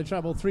 Well, I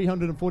travel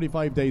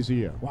 345 days a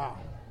year. Wow.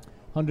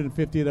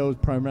 150 of those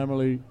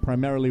primarily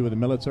with the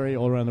military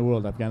all around the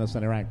world: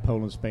 Afghanistan, Iraq,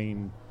 Poland,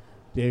 Spain,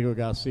 Diego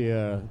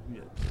Garcia,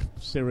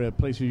 Syria,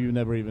 places you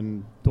never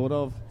even thought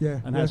of,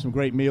 and had some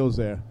great meals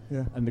there.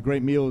 Yeah. And the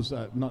great meals,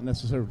 not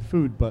necessarily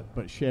food, but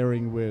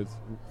sharing with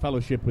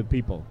fellowship with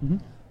people.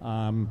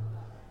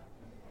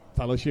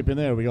 Fellowship in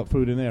there, we got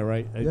food in there,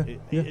 right?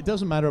 It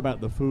doesn't matter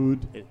about the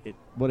food.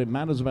 What it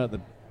matters about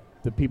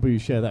the people you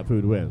share that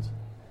food with,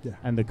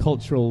 and the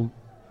cultural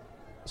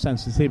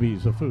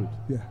sensitivities of food.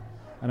 Yeah.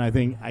 And I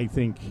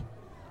think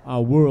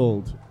our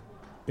world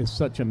is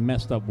such a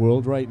messed up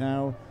world right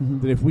now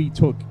that if we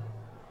took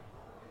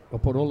or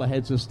put all the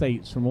heads of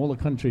states from all the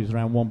countries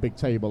around one big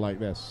table like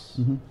this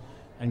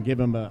and give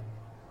them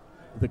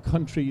the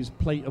country's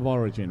plate of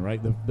origin,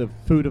 right, the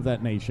food of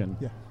that nation,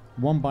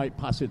 one bite,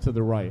 pass it to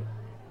the right,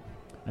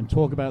 and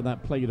talk about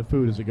that plate of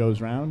food as it goes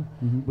around,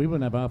 we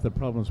wouldn't have half the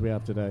problems we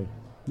have today.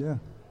 Yeah.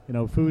 You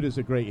know, food is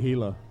a great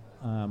healer,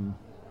 and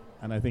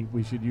I think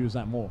we should use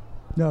that more.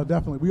 No,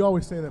 definitely. We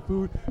always say that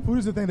food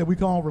is the thing that we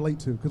can all relate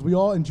to, because we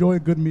all enjoy a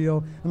good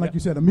meal. And like you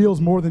said, a meal is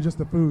more than just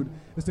the food.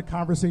 It's the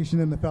conversation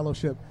and the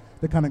fellowship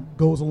that kind of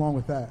goes along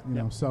with that. You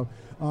know. So,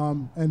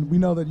 and we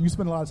know that you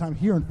spend a lot of time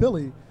here in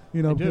Philly.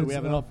 You know, we do. We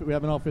have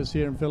an office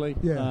here in Philly.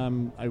 Yeah.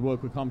 I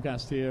work with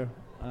Comcast here.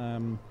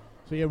 So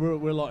yeah,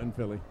 we're a lot in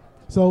Philly.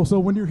 So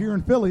when you're here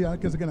in Philly,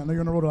 because again, I know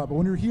you're on the road a lot, but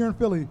when you're here in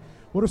Philly,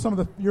 what are some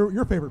of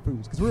your favorite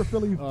foods? Because we're a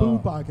Philly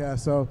food podcast,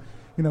 so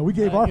you know we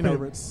gave our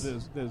favorites.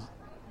 There's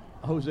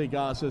Jose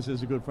Garces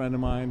is a good friend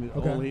of mine.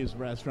 Okay. All his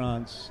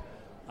restaurants.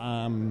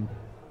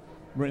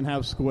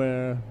 Rittenhouse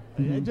Square.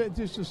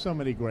 There's just so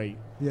many great.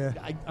 Yeah.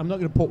 I'm not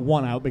going to put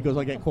one out because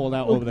I get called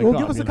out over the Well,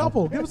 top. give us a you know.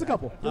 couple. Give us a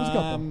couple. Give us a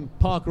couple.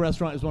 Park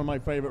Restaurant is one of my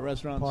favorite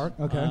restaurants. Park,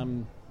 okay.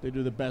 They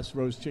do the best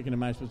roast chicken and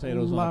mashed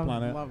potatoes love,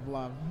 on the planet.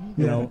 love.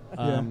 You Yeah, know,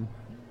 yeah.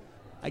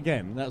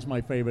 again, that's my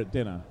favorite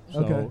dinner. So,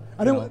 Okay.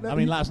 I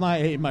mean, last night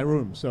I ate in my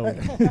room, so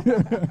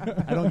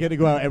I don't get to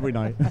go out every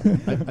night.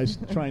 I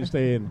try and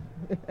stay in.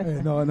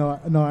 Hey, no,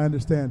 I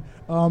understand.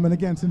 And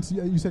again, since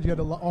you said you had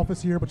an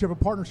office here, but you have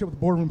a partnership with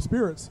Boardroom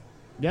Spirits.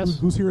 Yes.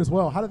 Who's here as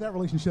well. How did that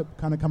relationship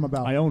kind of come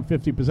about? I own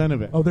 50%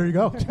 of it. Oh, there you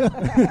go.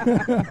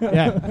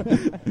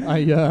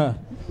 Yeah.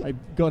 I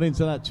got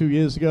into that 2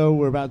 years ago.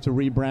 We're about to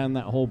rebrand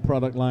that whole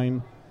product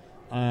line.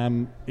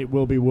 It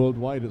will be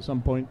worldwide at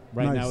some point.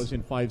 Right Nice. now it's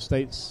in 5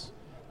 states.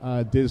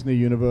 Disney,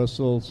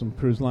 Universal, some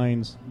cruise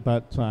lines.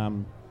 But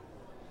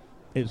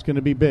it's going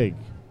to be big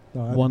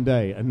one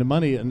day. And the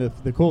money, and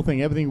the cool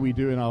thing, everything we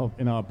do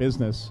in our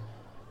business,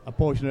 a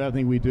portion of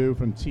everything we do,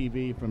 from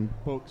TV, from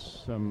books,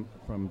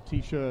 from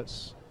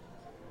T-shirts,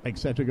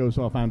 etc., goes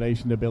to our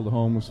foundation to build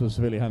homes for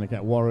severely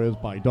handicapped warriors,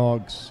 buy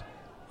dogs,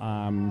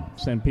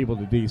 send people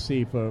to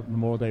D.C. for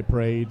Memorial Day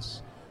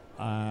parades,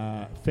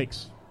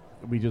 fix.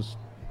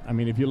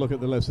 If you look at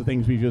the list of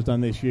things we've just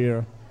done this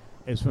year,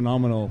 it's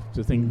phenomenal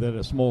to think that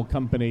a small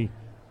company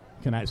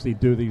can actually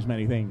do these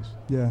many things.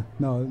 Yeah,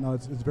 no,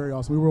 it's very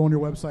awesome. We were on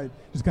your website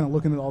just kind of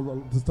looking at all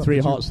the stuff. 3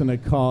 hots in a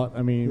cart.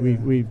 I mean, Yeah.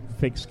 we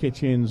fix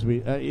kitchens.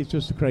 It's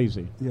just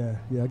crazy. Yeah.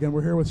 Again,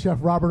 we're here with Chef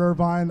Robert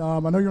Irvine. I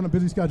know you're on a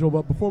busy schedule,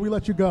 but before we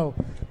let you go,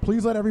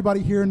 please let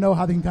everybody here know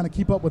how they can kind of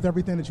keep up with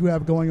everything that you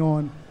have going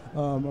on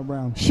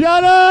around.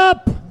 Shut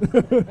up!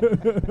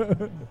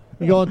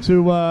 You go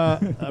to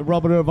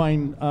Robert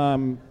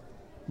Irvine.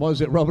 What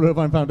is it?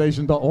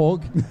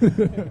 RobertIrvineFoundation.org.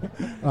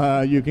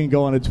 You can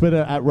go on to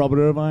Twitter at Robert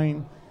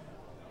Irvine,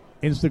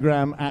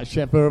 Instagram at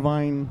Chef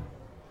Irvine.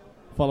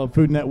 Follow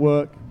Food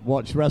Network.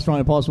 Watch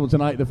Restaurant Impossible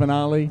tonight, the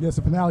finale. Yes,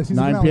 the finale. Season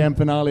 9 p.m.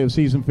 finale of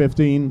season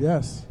 15.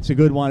 Yes. It's a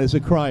good one. It's a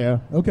crier.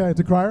 Okay,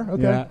 it's a crier.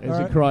 Okay. Yeah, it's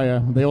a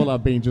crier. They all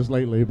have been just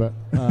lately, but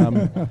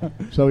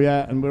so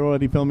yeah, and we're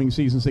already filming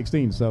season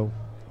 16. So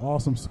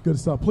awesome, good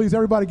stuff. Please,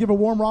 everybody, give a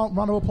warm round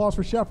of applause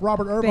for Chef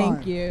Robert Irvine.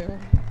 Thank you.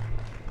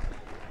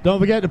 don't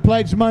forget to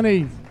pledge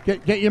money.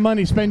 Get your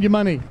money. Spend your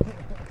money.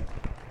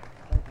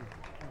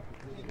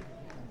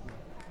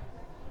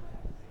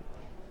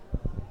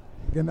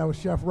 Again, that was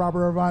Chef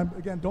Robert Irvine.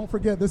 Again, don't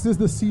forget, this is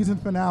the season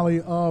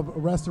finale of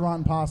Restaurant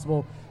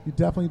Impossible. You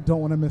definitely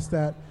don't want to miss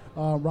that.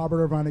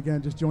 Robert Irvine,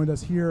 again, just joined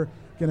us here.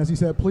 Again, as he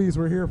said, please,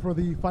 we're here for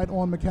the Fight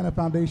On McKenna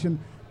Foundation.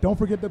 Don't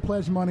forget to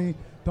pledge money.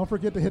 Don't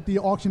forget to hit the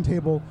auction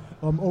table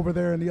over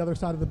there on the other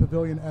side of the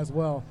pavilion as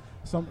well.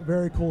 Some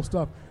very cool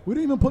stuff. We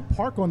didn't even put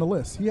Park on the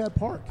list. He had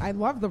Park. I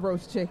love the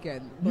roast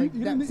chicken. You Like,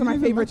 didn't- that's you my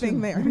didn't favorite mention-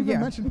 thing there. You didn't Yeah.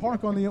 mention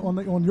Park on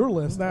your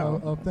list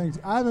No. of things.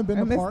 I haven't been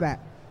I to missed Park. that.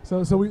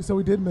 So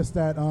we did miss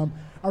that.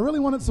 I really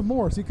wanted some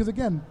more. See, because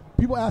again,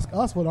 people ask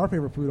us what our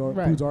favorite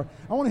Right. foods are.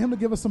 I wanted him to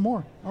give us some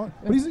more. But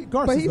he's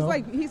Garces, But he's though.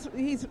 like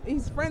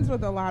he's friends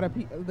with a lot of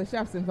the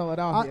chefs in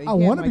Philadelphia. I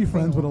want to be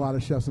friends with a lot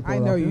of chefs in I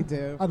know Philadelphia. you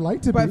do. I'd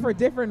like to but be. for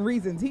different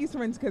reasons. He's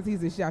friends because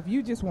he's a chef.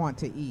 You just want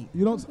to eat.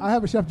 You don't. I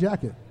have a chef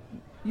jacket.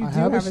 You I do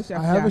have have a a chef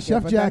I have a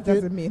chef but jacket. That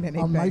doesn't mean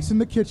anything. I'm nice in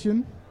the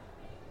kitchen.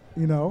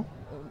 You know,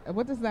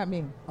 What does that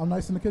mean? I'm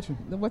nice in the kitchen.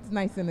 What's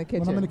nice in the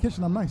kitchen? When I'm in the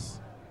kitchen, I'm nice.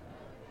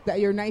 That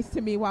you're nice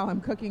to me while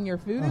I'm cooking your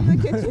food in the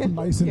kitchen?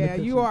 Nice in the yeah,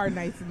 kitchen. you are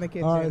nice in the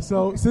kitchen. All right.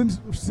 So since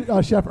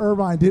Chef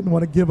Irvine didn't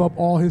want to give up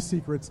all his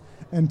secrets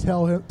and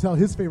tell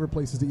his favorite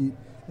places to eat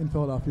in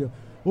Philadelphia,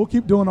 we'll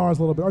keep doing ours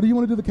a little bit. Or do you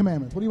want to do the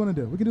commandments? What do you want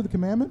to do? We can do the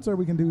commandments, or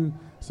we can do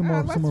some more.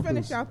 Let's some more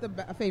finish foods. out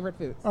the favorite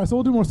foods. All right, so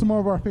we'll do some more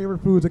of our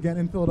favorite foods again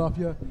in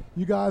Philadelphia.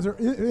 You guys are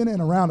in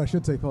and around, I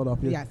should say,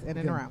 Philadelphia. Yes, in and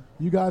Again, around.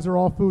 You guys are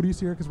all foodies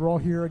here because we're all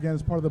here again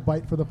as part of the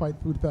Bite for the Fight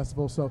Food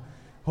Festival. So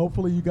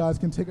hopefully you guys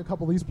can take a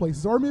couple of these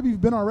places, or maybe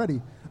you've been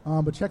already.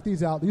 But check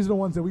these out. These are the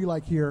ones that we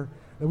like here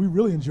that we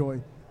really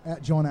enjoy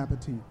at John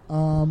Appetit.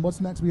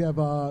 What's next? We have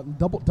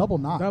double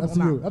knot. That's Double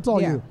you. knot. That's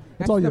all Yeah. you. That's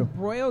That's all the you.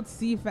 broiled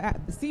sea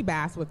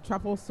bass with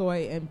truffle,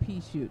 soy, and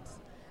pea shoots.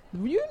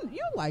 You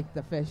like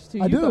the fish too.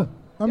 I You do. go-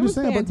 I'm it just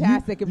was saying, but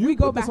fantastic. If you we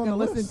go put this back on and the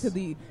listen list. to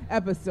the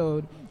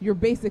episode, you're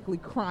basically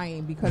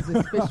crying because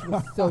this fish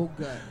was so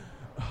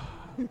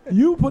good.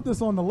 You put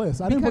this on the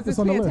list. I didn't put Because this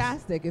on the it's list.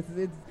 fantastic.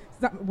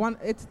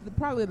 It's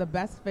probably the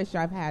best fish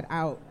I've had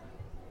out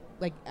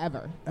like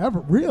ever. Ever?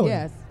 Really?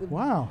 Yes.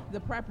 Wow. The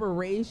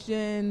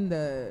preparation,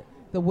 the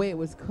way it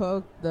was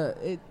cooked,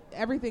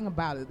 everything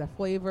about it, the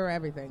flavor,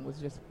 everything was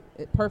just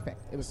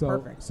perfect. It was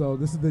perfect. So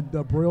this is the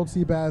broiled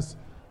sea bass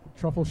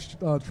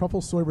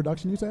truffle soy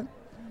reduction you said,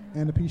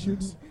 and the pea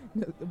shoots.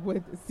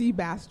 With sea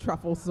bass,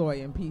 truffle,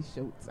 soy, and pea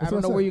shoots. I That's don't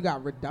what know I where said. you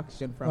got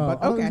reduction from, I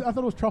but okay. thought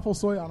it was truffle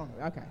soy. I don't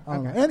know. Okay. I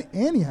don't okay. know.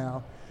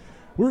 Anyhow,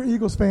 we're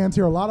Eagles fans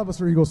here. A lot of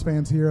us are Eagles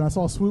fans here. And I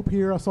saw Swoop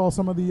here. I saw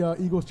some of the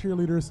Eagles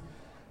cheerleaders.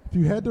 If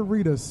you head to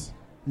Rita's,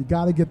 you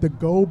got to get the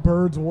Go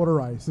Birds water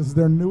ice. This is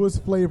their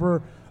newest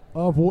flavor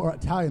of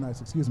Italian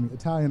ice. Excuse me,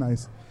 Italian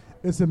ice.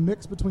 It's a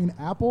mix between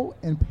apple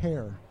and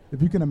pear.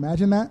 If you can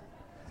imagine that,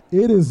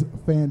 it is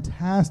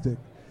fantastic.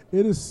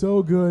 It is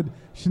so good.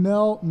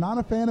 Chanel, not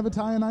a fan of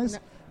Italian ice,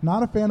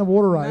 not a fan of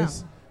water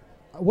ice.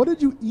 What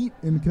did you eat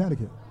in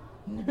Connecticut?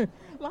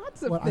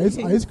 Lots of What, things.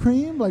 ice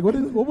cream? Like what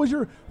was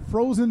your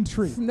frozen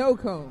treat? Snow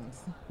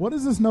cones. What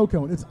is a snow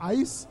cone? It's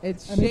ice.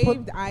 It's and they put-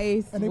 shaved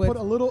ice. And they with, put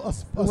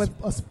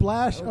a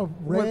splash of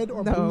red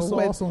or blue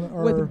sauce on it.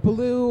 Or with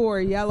blue or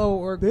yellow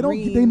or they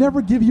green. They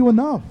never give you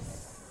enough.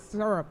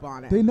 syrup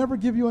on it. They never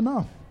give you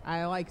enough.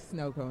 I like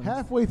snow cones.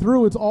 Halfway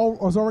through, it's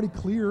already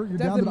clear. You're down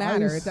to Doesn't the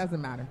matter. ice. It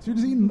doesn't matter. So you're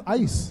just eating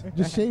ice,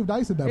 just shaved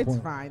ice at that It's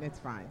point. fine. It's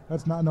fine.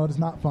 That's not. No, it's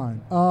not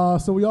fine.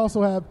 So we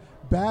also have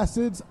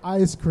Bassett's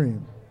ice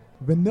cream.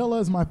 Vanilla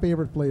is my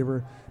favorite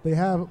flavor. They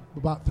have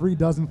about 3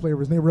 dozen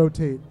flavors, and they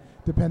rotate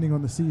depending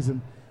on the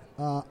season.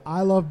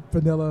 I love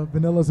vanilla.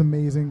 Vanilla's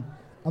amazing.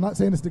 I'm not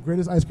saying it's the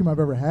greatest ice cream I've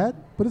ever had,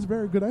 but it's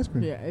very good ice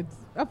cream. Yeah, it's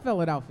a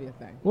Philadelphia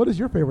thing. What is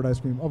your favorite ice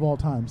cream of all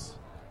times?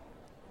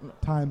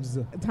 Times.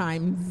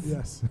 Times.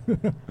 Yes.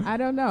 I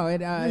don't know.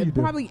 It you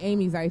do. probably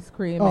Amy's ice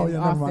cream Oh, in yeah,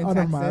 never Austin, mind. Oh,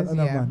 Texas. never mind. Oh,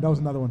 never Yeah. mind. That was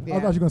another one. I Yeah. thought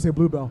you were going to say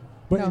Bluebell,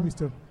 but No. Amy's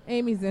too.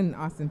 Amy's in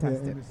Austin, Yeah,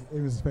 Texas.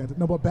 Amy's is fantastic.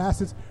 No, but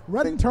Bassett's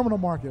Reading Terminal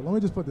Market. Let me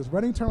just put this.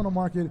 Reading Terminal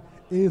Market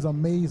is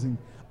amazing.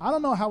 I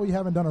don't know how we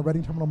haven't done a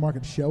Reading Terminal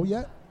Market show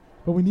yet,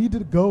 but we need to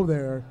go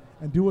there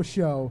and do a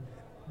show.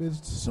 There's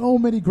so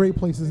many great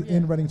places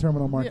in Reading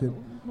Terminal Market.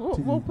 Yeah,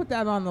 we'll put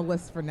that on the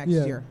list for next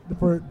Yeah, year.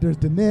 There's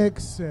the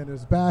Knicks and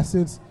there's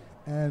Bassett's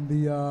and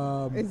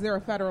the. Is there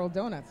a Federal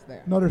Donuts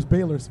there? No, there's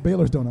Baylor's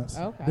Donuts.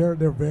 Okay.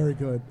 They're very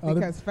good.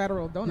 Because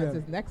Federal Donuts yeah.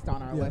 is next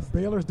on our Yeah, list.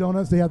 Baylor's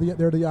Donuts. They're the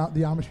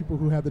Amish people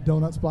who have the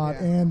donut spot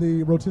Yeah. and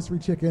the rotisserie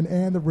chicken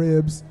and the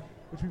ribs,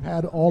 which we've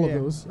had all Yeah.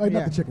 of those. Yeah.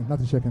 Not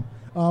the chicken.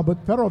 But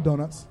Federal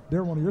Donuts,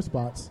 they're one of your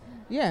spots.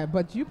 Yeah,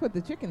 but you put the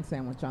chicken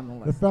sandwich on the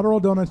The list. Federal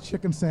Donuts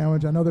chicken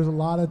sandwich. I know there's a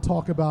lot of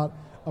talk about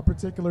a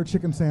particular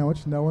chicken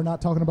sandwich. No, we're not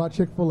talking about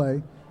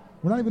Chick-fil-A.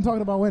 We're not even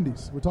talking about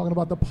Wendy's. We're talking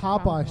about the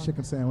Popeyes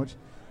chicken sandwich.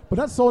 But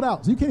that's sold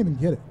out, so you can't even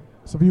get it.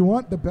 So if you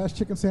want the best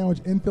chicken sandwich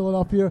in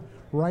Philadelphia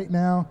right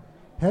now,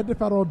 head to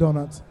Federal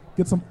Donuts.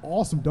 Get some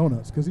awesome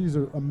donuts because these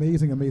are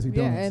amazing, amazing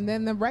Yeah, donuts. and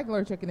then the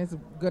regular chicken is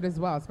good as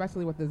well,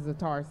 especially with the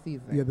za'atar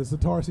seasoning. Yeah, the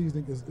za'atar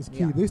seasoning is key.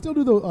 Yeah. They still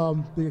do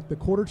the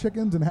quarter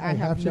chickens and I half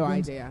have no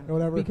chickens idea or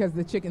whatever. because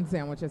the chicken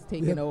sandwich has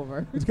taken Yeah.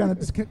 over. It's kind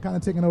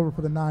of taken over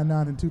for the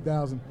 9-9 and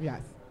 2000.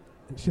 Yes.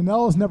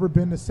 Chanel has never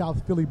been to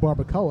South Philly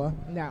Barbacoa,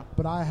 No.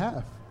 but I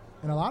have,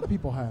 and a lot of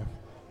people have,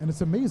 and it's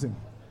amazing.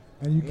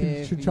 And you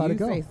If should try to you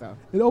go. say so.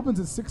 It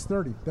opens at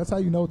 6:30. That's how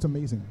you know it's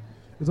amazing.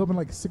 It's open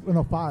like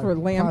 5 For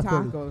lamb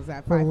 5:30. tacos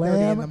at For 5:30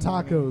 lamb in the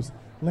morning. tacos.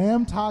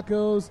 Lamb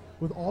tacos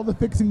with all the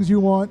fixings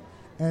you want,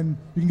 and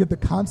you can get the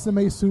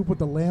consomme soup with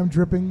the lamb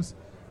drippings.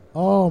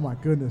 Oh my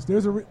goodness!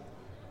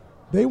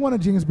 They won a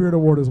James Beard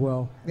Award as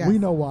well. Yes. We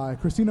know why.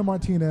 Christina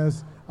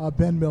Martinez,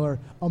 Ben Miller,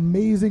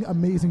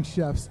 amazing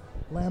chefs.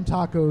 Lamb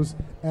tacos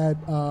at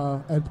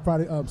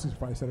Friday,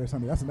 Saturday,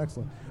 Sunday. That's an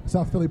excellent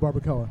South Philly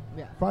Barbacoa.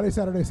 Yeah. Friday,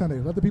 Saturday, Sunday.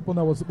 Let the people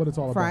know what it's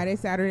all about. Friday,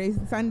 Saturday,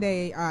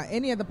 Sunday,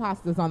 any of the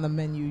pastas on the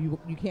menu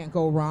you can't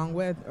go wrong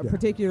with, Yeah.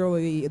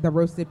 particularly the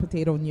roasted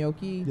potato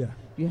gnocchi. Yeah.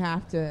 You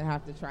have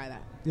to try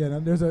that. Yeah, now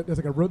there's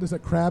a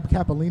crab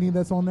capellini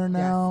that's on there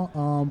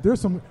now. There's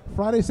some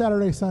Friday,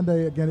 Saturday,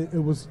 Sunday. Again,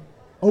 it was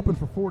open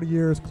for 40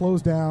 years,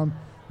 closed down.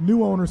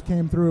 New owners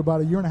came through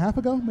about a year and a half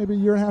ago, maybe a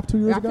year and a half, 2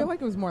 years I ago. feel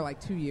like it was more like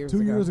 2 years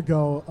 2 years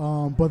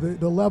ago. But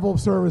the level of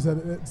service that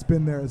it's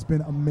been there has been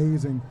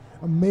amazing.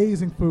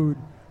 Amazing food.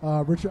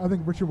 I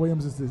think Richard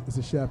Williams is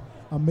the chef.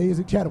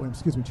 Amazing. Chad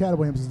Williams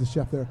is the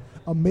chef there.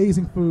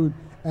 Amazing food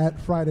at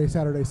Friday,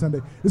 Saturday, Sunday.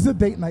 This is a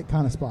date night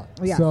kind of spot.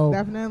 Yeah, so,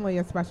 definitely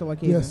a special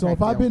occasion. yeah. So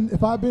type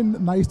if I've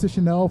been nice to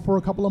Chanel for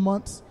a couple of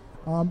months,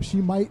 she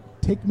might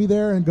take me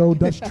there and go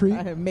Dutch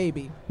treat.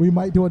 Maybe. We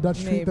might do a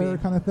Dutch treat Maybe. there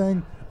kind of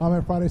thing.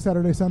 At Friday,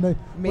 Saturday, Sunday.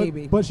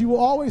 Maybe. But she will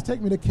always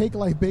take me to Cake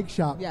Life Bake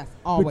Shop. Yes,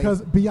 always.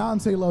 Because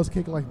Beyonce loves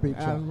Cake Life Bake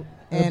Shop. And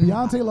and- if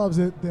Beyonce loves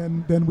it,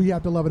 then we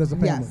have to love it as a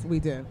family. Yes, we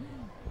do.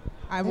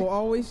 I will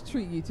always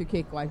treat you to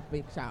Cake Life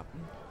Bake Shop.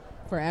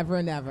 Forever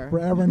and ever.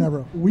 Forever and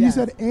ever. We Yes.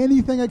 said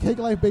anything at Cake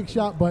Life Bake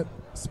Shop, but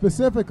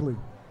specifically,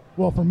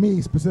 well, for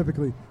me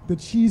specifically, the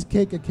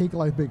cheesecake at Cake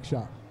Life Bake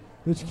Shop.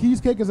 The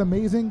cheesecake is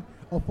amazing.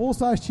 A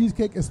full-size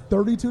cheesecake is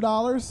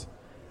 $32.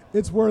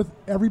 It's worth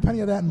every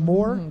penny of that and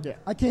more. Yeah.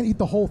 I can't eat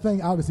the whole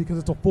thing, obviously, because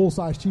it's a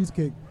full-size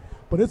cheesecake,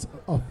 but it's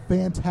a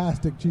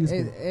fantastic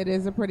cheesecake. It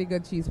is a pretty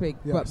good cheesecake,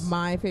 but Yes.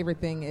 my favorite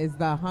thing is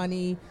the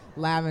honey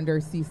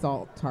lavender sea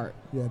salt tart.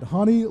 Yeah, the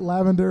honey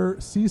lavender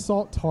sea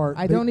salt tart.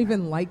 I don't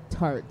even like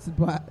tarts,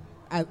 but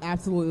I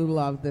absolutely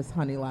love this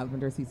honey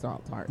lavender sea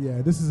salt tart.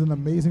 Yeah, this is an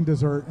amazing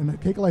dessert. And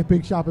Cake Life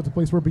Bake Shop is a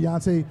place where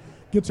Beyonce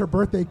gets her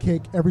birthday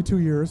cake every 2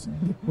 years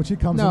when she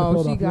comes into No, she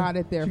Philadelphia. got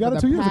it there She for got it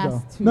the 2 years past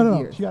ago. 2 No.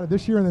 years. She got it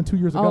this year and then 2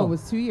 years ago. Oh, it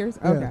was 2 years?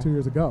 Yeah, Okay. 2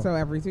 years ago. So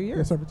every 2 years?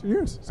 Yes, every 2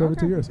 years. So every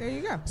Okay, 2 years. there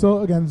you go. So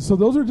again,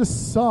 those are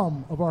just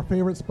some of our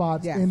favorite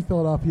spots Yes. in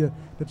Philadelphia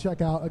to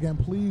check out. Again,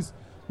 please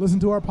listen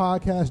to our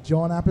podcast,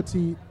 Joan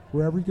Appetit,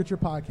 wherever you get your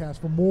podcast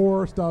for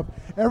more stuff.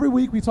 Every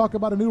week we talk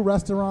about a new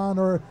restaurant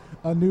or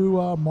a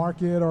new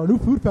market or a new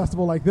food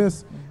festival like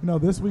this.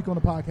 This week on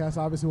the podcast,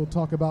 obviously we'll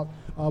talk about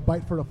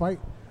Bite for the Fight.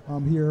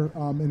 here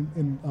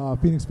in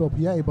Phoenixville,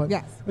 PA. But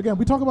Yes. again,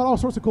 we talk about all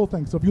sorts of cool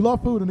things. So if you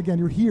love food, and again,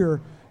 you're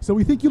here, so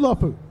we think you love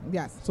food.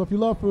 Yes. So if you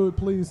love food,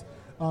 please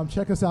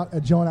check us out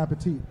at Joan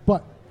Appetit.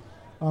 But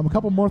a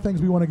couple more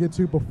things we want to get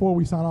to before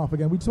we sign off.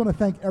 Again, we just want to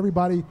thank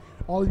everybody,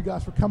 all of you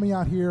guys, for coming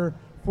out here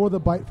for the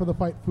Bite for the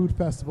Fight Food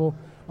Festival.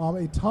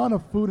 A ton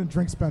of food and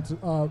drink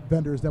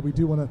vendors that we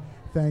do want to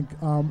thank.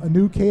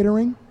 Anu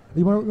Catering.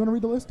 You want to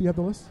read the list? Do you have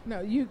the list?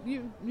 No, you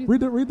Read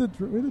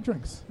the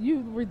drinks. you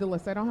read the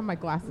list. I don't have my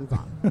glasses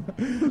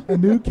on.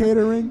 Anu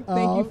Catering.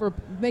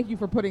 Thank you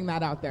for putting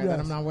that out there that yes.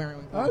 I'm not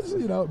wearing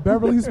glasses.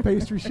 Beverly's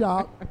Pastry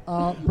Shop,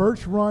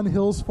 Birch Run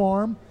Hills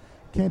Farm,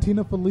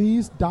 Cantina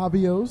Feliz,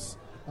 Davio's,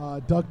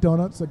 Duck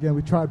Donuts. Again,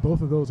 we tried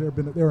both of those.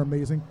 They're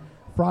amazing.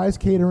 Fry's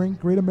Catering,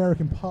 Great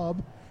American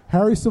Pub,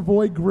 Harry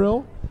Savoy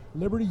Grill,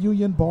 Liberty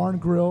Union Bar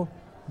and Grill,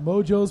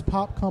 Mojo's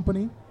Pop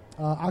Company,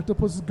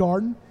 Octopus's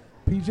Garden,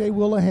 PJ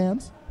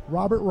Willahans,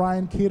 Robert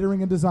Ryan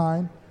Catering and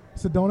Design,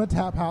 Sedona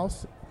Tap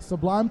House,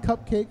 Sublime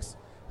Cupcakes,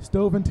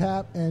 Stove and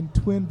Tap, and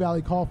Twin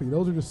Valley Coffee.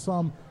 Those are just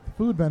some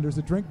food vendors.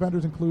 The drink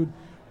vendors include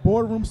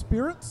Boardroom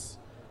Spirits,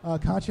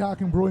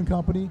 Conshohocken Brewing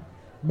Company,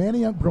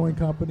 Manayunk Brewing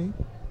Company,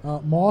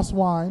 Moss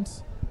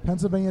Wines,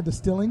 Pennsylvania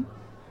Distilling,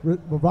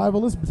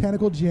 Revivalist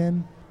Botanical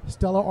Gin,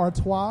 Stella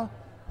Artois,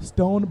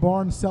 Stone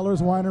Barn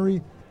Cellars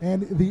Winery,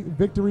 and the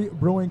Victory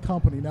Brewing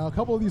Company. Now, a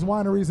couple of these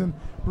wineries and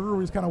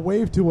breweries kind of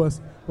waved to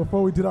us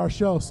before we did our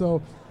show,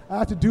 so I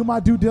have to do my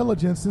due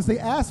diligence. Since they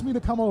asked me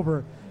to come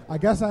over, I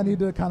guess I need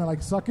to kind of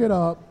like suck it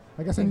up.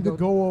 I guess I need to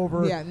go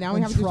over. Yeah, now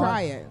we have to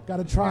try it. Got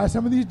to try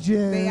some of these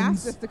gins. They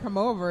asked us to come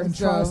over and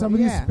so, try some of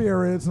these yeah.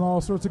 spirits and all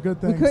sorts of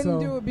good things. We couldn't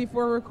do it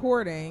before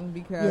recording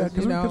because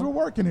we're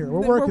working here.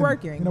 We're We're working.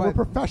 working, we're but-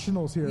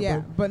 professionals here.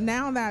 Yeah, but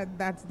now that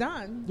that's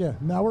done,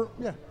 Now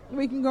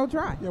we can go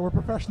try. we're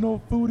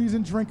professional foodies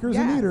and drinkers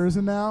and Yes. eaters,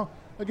 and now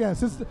again,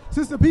 since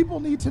the people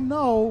need to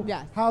know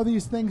Yes. how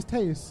these things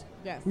taste,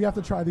 Yes. we have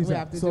to try these We out.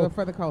 have to So- do it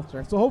for the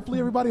culture. So hopefully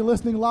everybody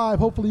listening live,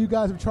 hopefully you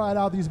guys have tried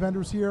out these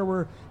vendors here.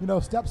 We're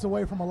steps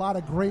away from a lot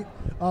of great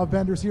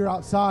vendors here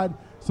outside.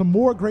 Some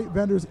more great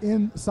vendors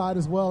inside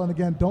as well. And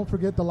again, don't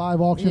forget the live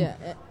auction. Yeah.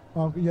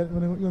 You want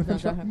to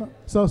finish go up? ahead. No.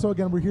 So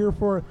again, we're here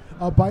for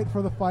a Bite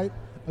for the Fight.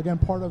 Again,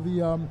 part of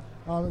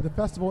the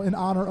festival in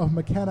honor of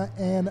McKenna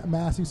and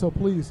Massey. So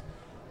please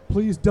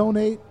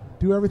donate.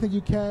 Do everything you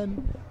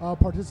can.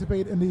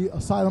 Participate in the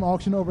silent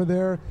auction over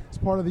there. It's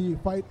part of the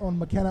Fight on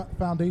McKenna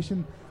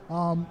Foundation.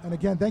 And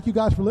again, thank you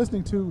guys for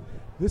listening to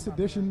this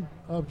edition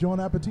of Joan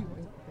Appetit.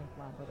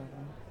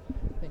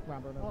 Thank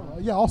Robert.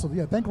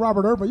 Thank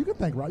Robert Irvine. You can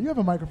thank Robert. You have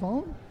a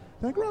microphone.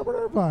 Thank Robert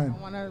Irvine. I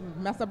don't want to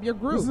mess up your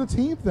group. This is a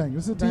team thing.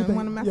 Don't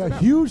wanna mess it up.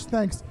 Huge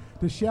thanks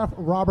to Chef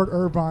Robert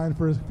Irvine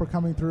for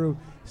coming through,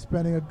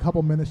 spending a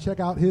couple minutes. Check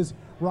out his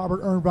Robert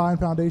Irvine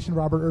Foundation,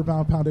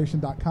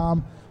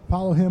 robertirvinefoundation.com.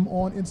 Follow him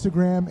on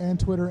Instagram and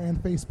Twitter and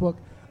Facebook.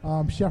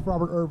 Chef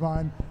Robert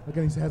Irvine.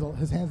 Again, he has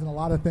his hands in a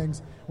lot of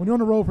things. When you're on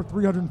the road for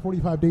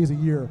 345 days a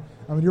year,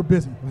 I mean, you're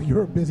busy.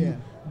 You're a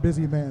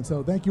busy man.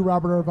 So thank you,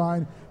 Robert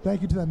Irvine.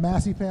 Thank you to the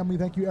Massey family.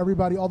 Thank you,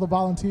 everybody, all the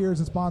volunteers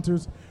and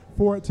sponsors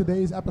for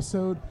today's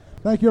episode.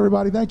 Thank you,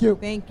 everybody. Thank you.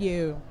 Thank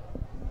you.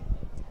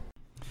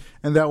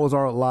 And that was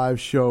our live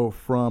show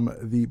from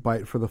the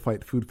Bite for the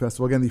Fight Food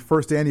Festival. Again, the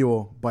first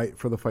annual Bite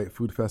for the Fight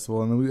Food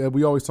Festival. And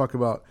we always talk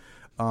about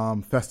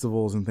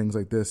festivals and things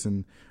like this.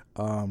 And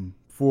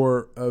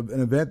for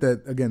an event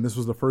that, again, this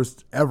was the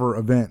first ever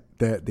event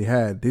that they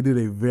had, they did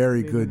a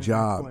very good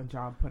job. Excellent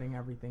job putting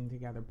everything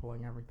together,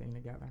 pulling everything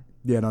together.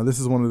 Yeah, no, this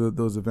is one of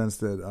those events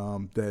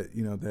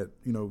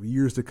that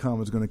years to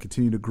come is going to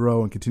continue to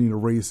grow and continue to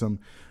raise some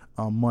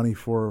money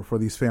for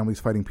these families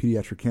fighting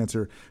pediatric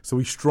cancer. So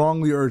we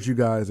strongly urge you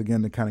guys,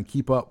 again, to kind of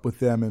keep up with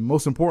them, and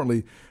most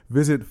importantly,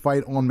 visit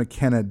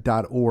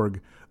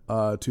fightonmckenna.org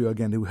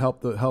to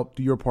help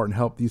do your part and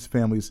help these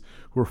families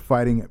who are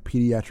fighting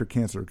pediatric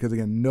cancer. Because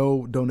again,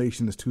 no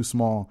donation is too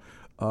small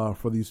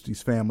for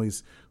these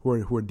families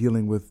who are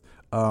dealing with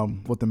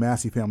what the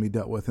Massey family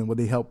dealt with and what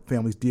they help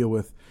families deal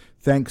with,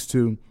 thanks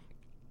to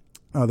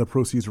the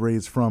proceeds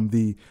raised from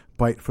the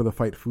Bite for the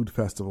Fight Food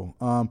Festival.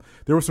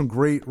 There were some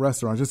great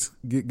restaurants. Just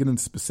get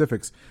into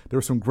specifics. There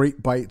were some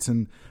great bites,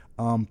 and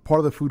part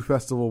of the food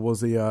festival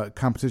was a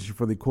competition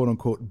for the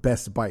quote-unquote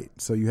best bite.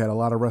 So you had a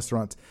lot of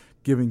restaurants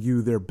giving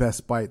you their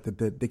best bite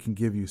that they can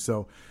give you.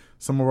 So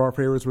some of our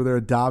favorites were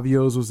there.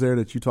 Davio's was there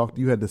that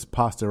you had this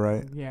pasta,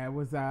 right? Yeah, it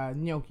was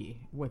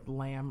gnocchi with a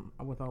lamb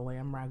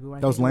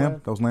ragu. That was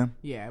lamb?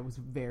 Yeah, it was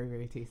very,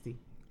 very tasty.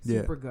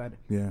 Yeah. Super good.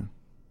 Yeah.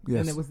 Yes.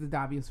 And it was the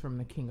Davio's from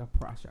the King of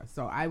Prussia.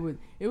 So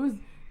it was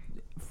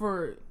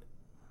for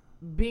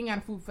being at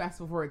a food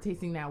festival, for it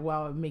tasting that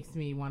well, it makes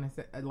me want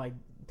to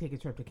take a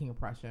trip to King of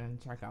Prussia and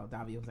check out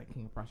Davio's at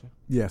King of Prussia.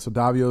 Yeah, so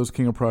Davio's,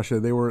 King of Prussia,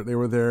 they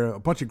were there. A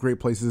bunch of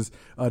great places.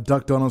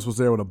 Duck Donuts was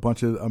there with a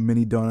bunch of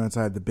mini donuts.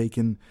 I had the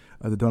bacon,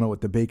 the donut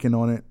with the bacon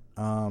on it.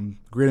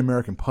 Great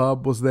American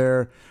Pub was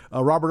there.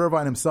 Robert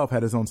Irvine himself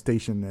had his own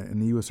station,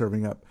 and he was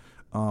serving up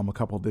a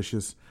couple of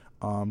dishes.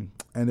 And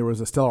there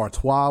was a Stella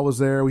Artois was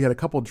there. We had a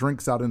couple of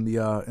drinks out in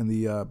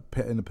the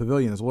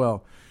pavilion as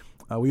well.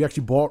 We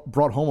actually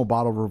brought home a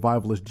bottle of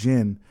Revivalist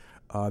gin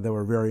that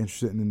we're very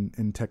interested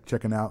in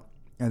checking out.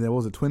 And there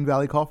was a Twin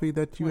Valley coffee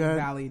that you Twin had.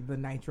 Valley, the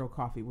nitro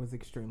coffee was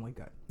extremely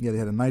good. Yeah, they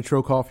had a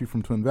nitro coffee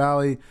from Twin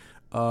Valley,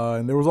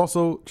 and there was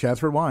also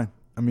Chatsford wine.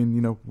 I mean,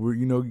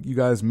 you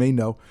guys may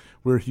know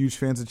we're huge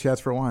fans of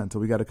Chatsford wine, so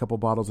we got a couple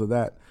bottles of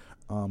that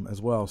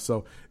as well.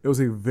 So it was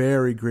a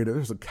very great. There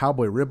was a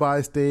cowboy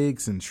ribeye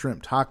steaks and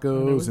shrimp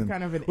tacos, It was and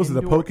kind of an was it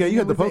the indoor- poke? You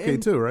had the it was poke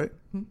an too, right?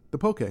 The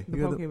poke. The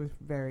You had poke was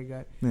very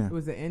good. Yeah. It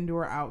was an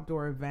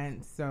indoor-outdoor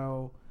event,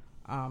 so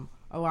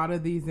a lot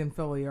of these in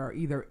Philly are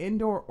either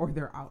indoor or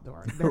they're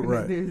outdoor.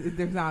 Right.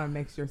 There's not a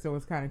mixture, so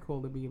it's kind of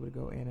cool to be able to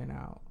go in and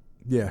out.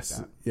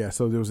 Yes, yeah.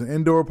 So there was an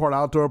indoor part,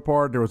 outdoor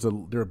part. There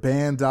were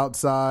bands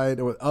outside.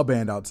 There was a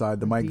band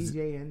outside. The Mike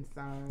DJ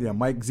inside. Yeah,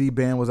 Mike Z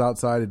band was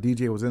outside. The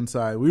DJ was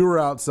inside. We were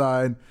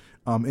outside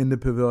in the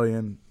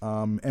pavilion,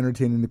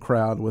 entertaining the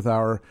crowd with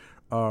our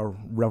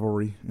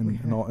revelry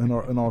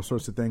and all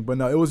sorts of things. But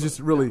no, it was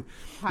just really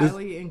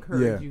Highly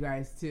encourage yeah. you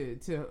guys to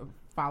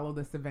follow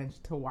this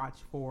event, to watch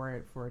for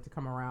it to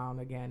come around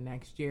again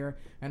next year,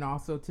 and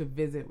also to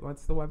visit.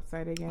 What's the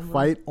website again?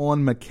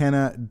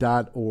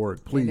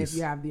 fightonmckenna.org. Please, And if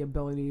you have the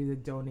ability to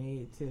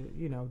donate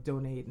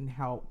and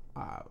help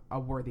a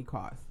worthy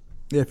cause.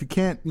 yeah. If you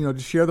can't,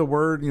 just share the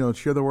word.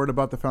 Share the word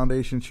about the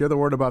foundation. Share the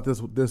word about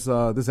this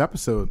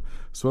episode,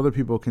 so other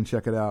people can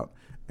check it out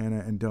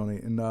and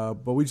donate. And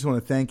but we just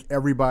want to thank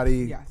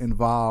everybody Yes.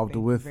 involved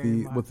Thank with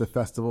you very with the much.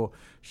 festival.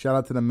 Shout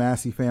out to the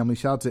Massey family.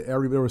 Shout out to there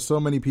were so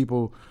many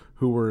people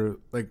who were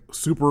like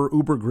super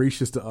uber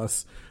gracious to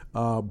us.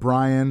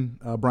 Brian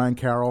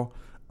Carroll,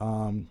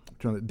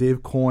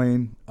 Dave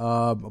Coyne,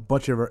 a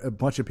bunch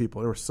of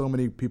people. There were so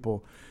many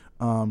people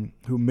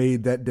who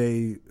made that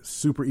day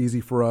super easy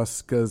for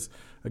us because,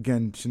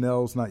 again,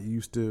 Chanel's not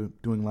used to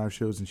doing live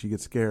shows and she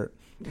gets scared.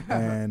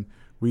 And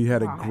we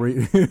had a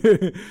great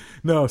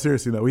no,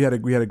 seriously, no. We had a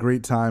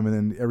great time, and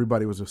then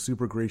everybody was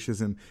super gracious.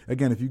 And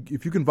again,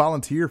 if you can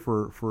volunteer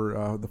for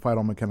the Fight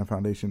on McKenna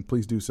Foundation,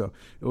 please do so.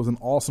 It was an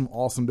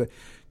awesome day.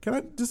 Can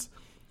I just?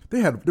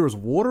 There was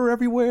water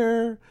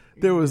everywhere.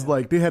 There was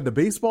they had the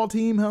baseball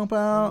team help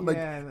out.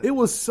 Yeah. It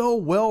was so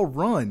well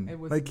run. It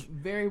was like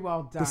very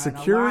well done. the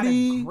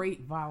security, a lot of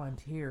great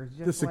volunteers.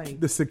 Just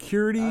the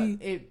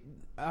security.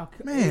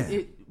 Man.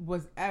 It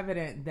was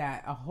evident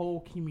that a whole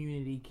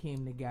community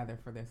came together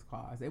for this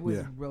cause. It was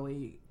Yeah.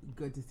 really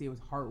good to see. It was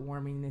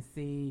heartwarming to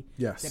see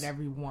Yes. that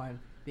everyone,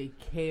 they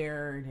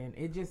cared, and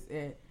it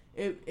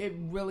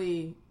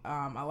really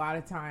a lot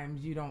of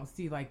times you don't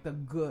see the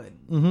good.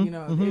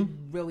 It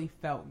really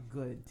felt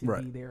good to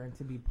Right. be there and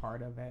to be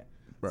part of it.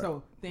 Right.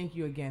 So thank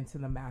you again to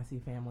the Massey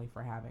family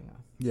for having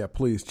us. Yeah,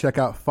 please check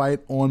out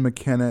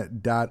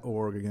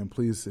fightonmckenna.org. Again,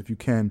 please, if you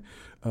can,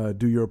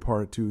 do your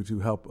part to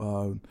help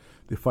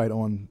the Fight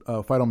on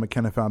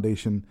McKenna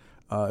Foundation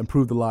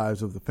improve the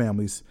lives of the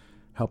families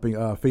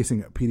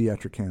facing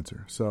pediatric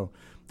cancer. So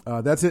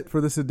that's it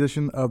for this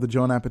edition of the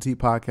Joan Appetit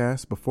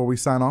podcast. Before we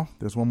sign off,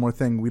 there's one more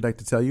thing we'd like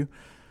to tell you.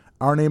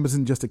 Our name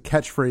isn't just a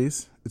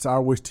catchphrase. It's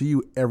our wish to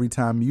you every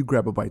time you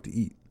grab a bite to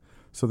eat.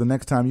 So the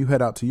next time you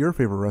head out to your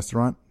favorite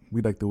restaurant,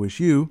 we'd like to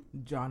wish you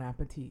Joan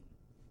Appetit.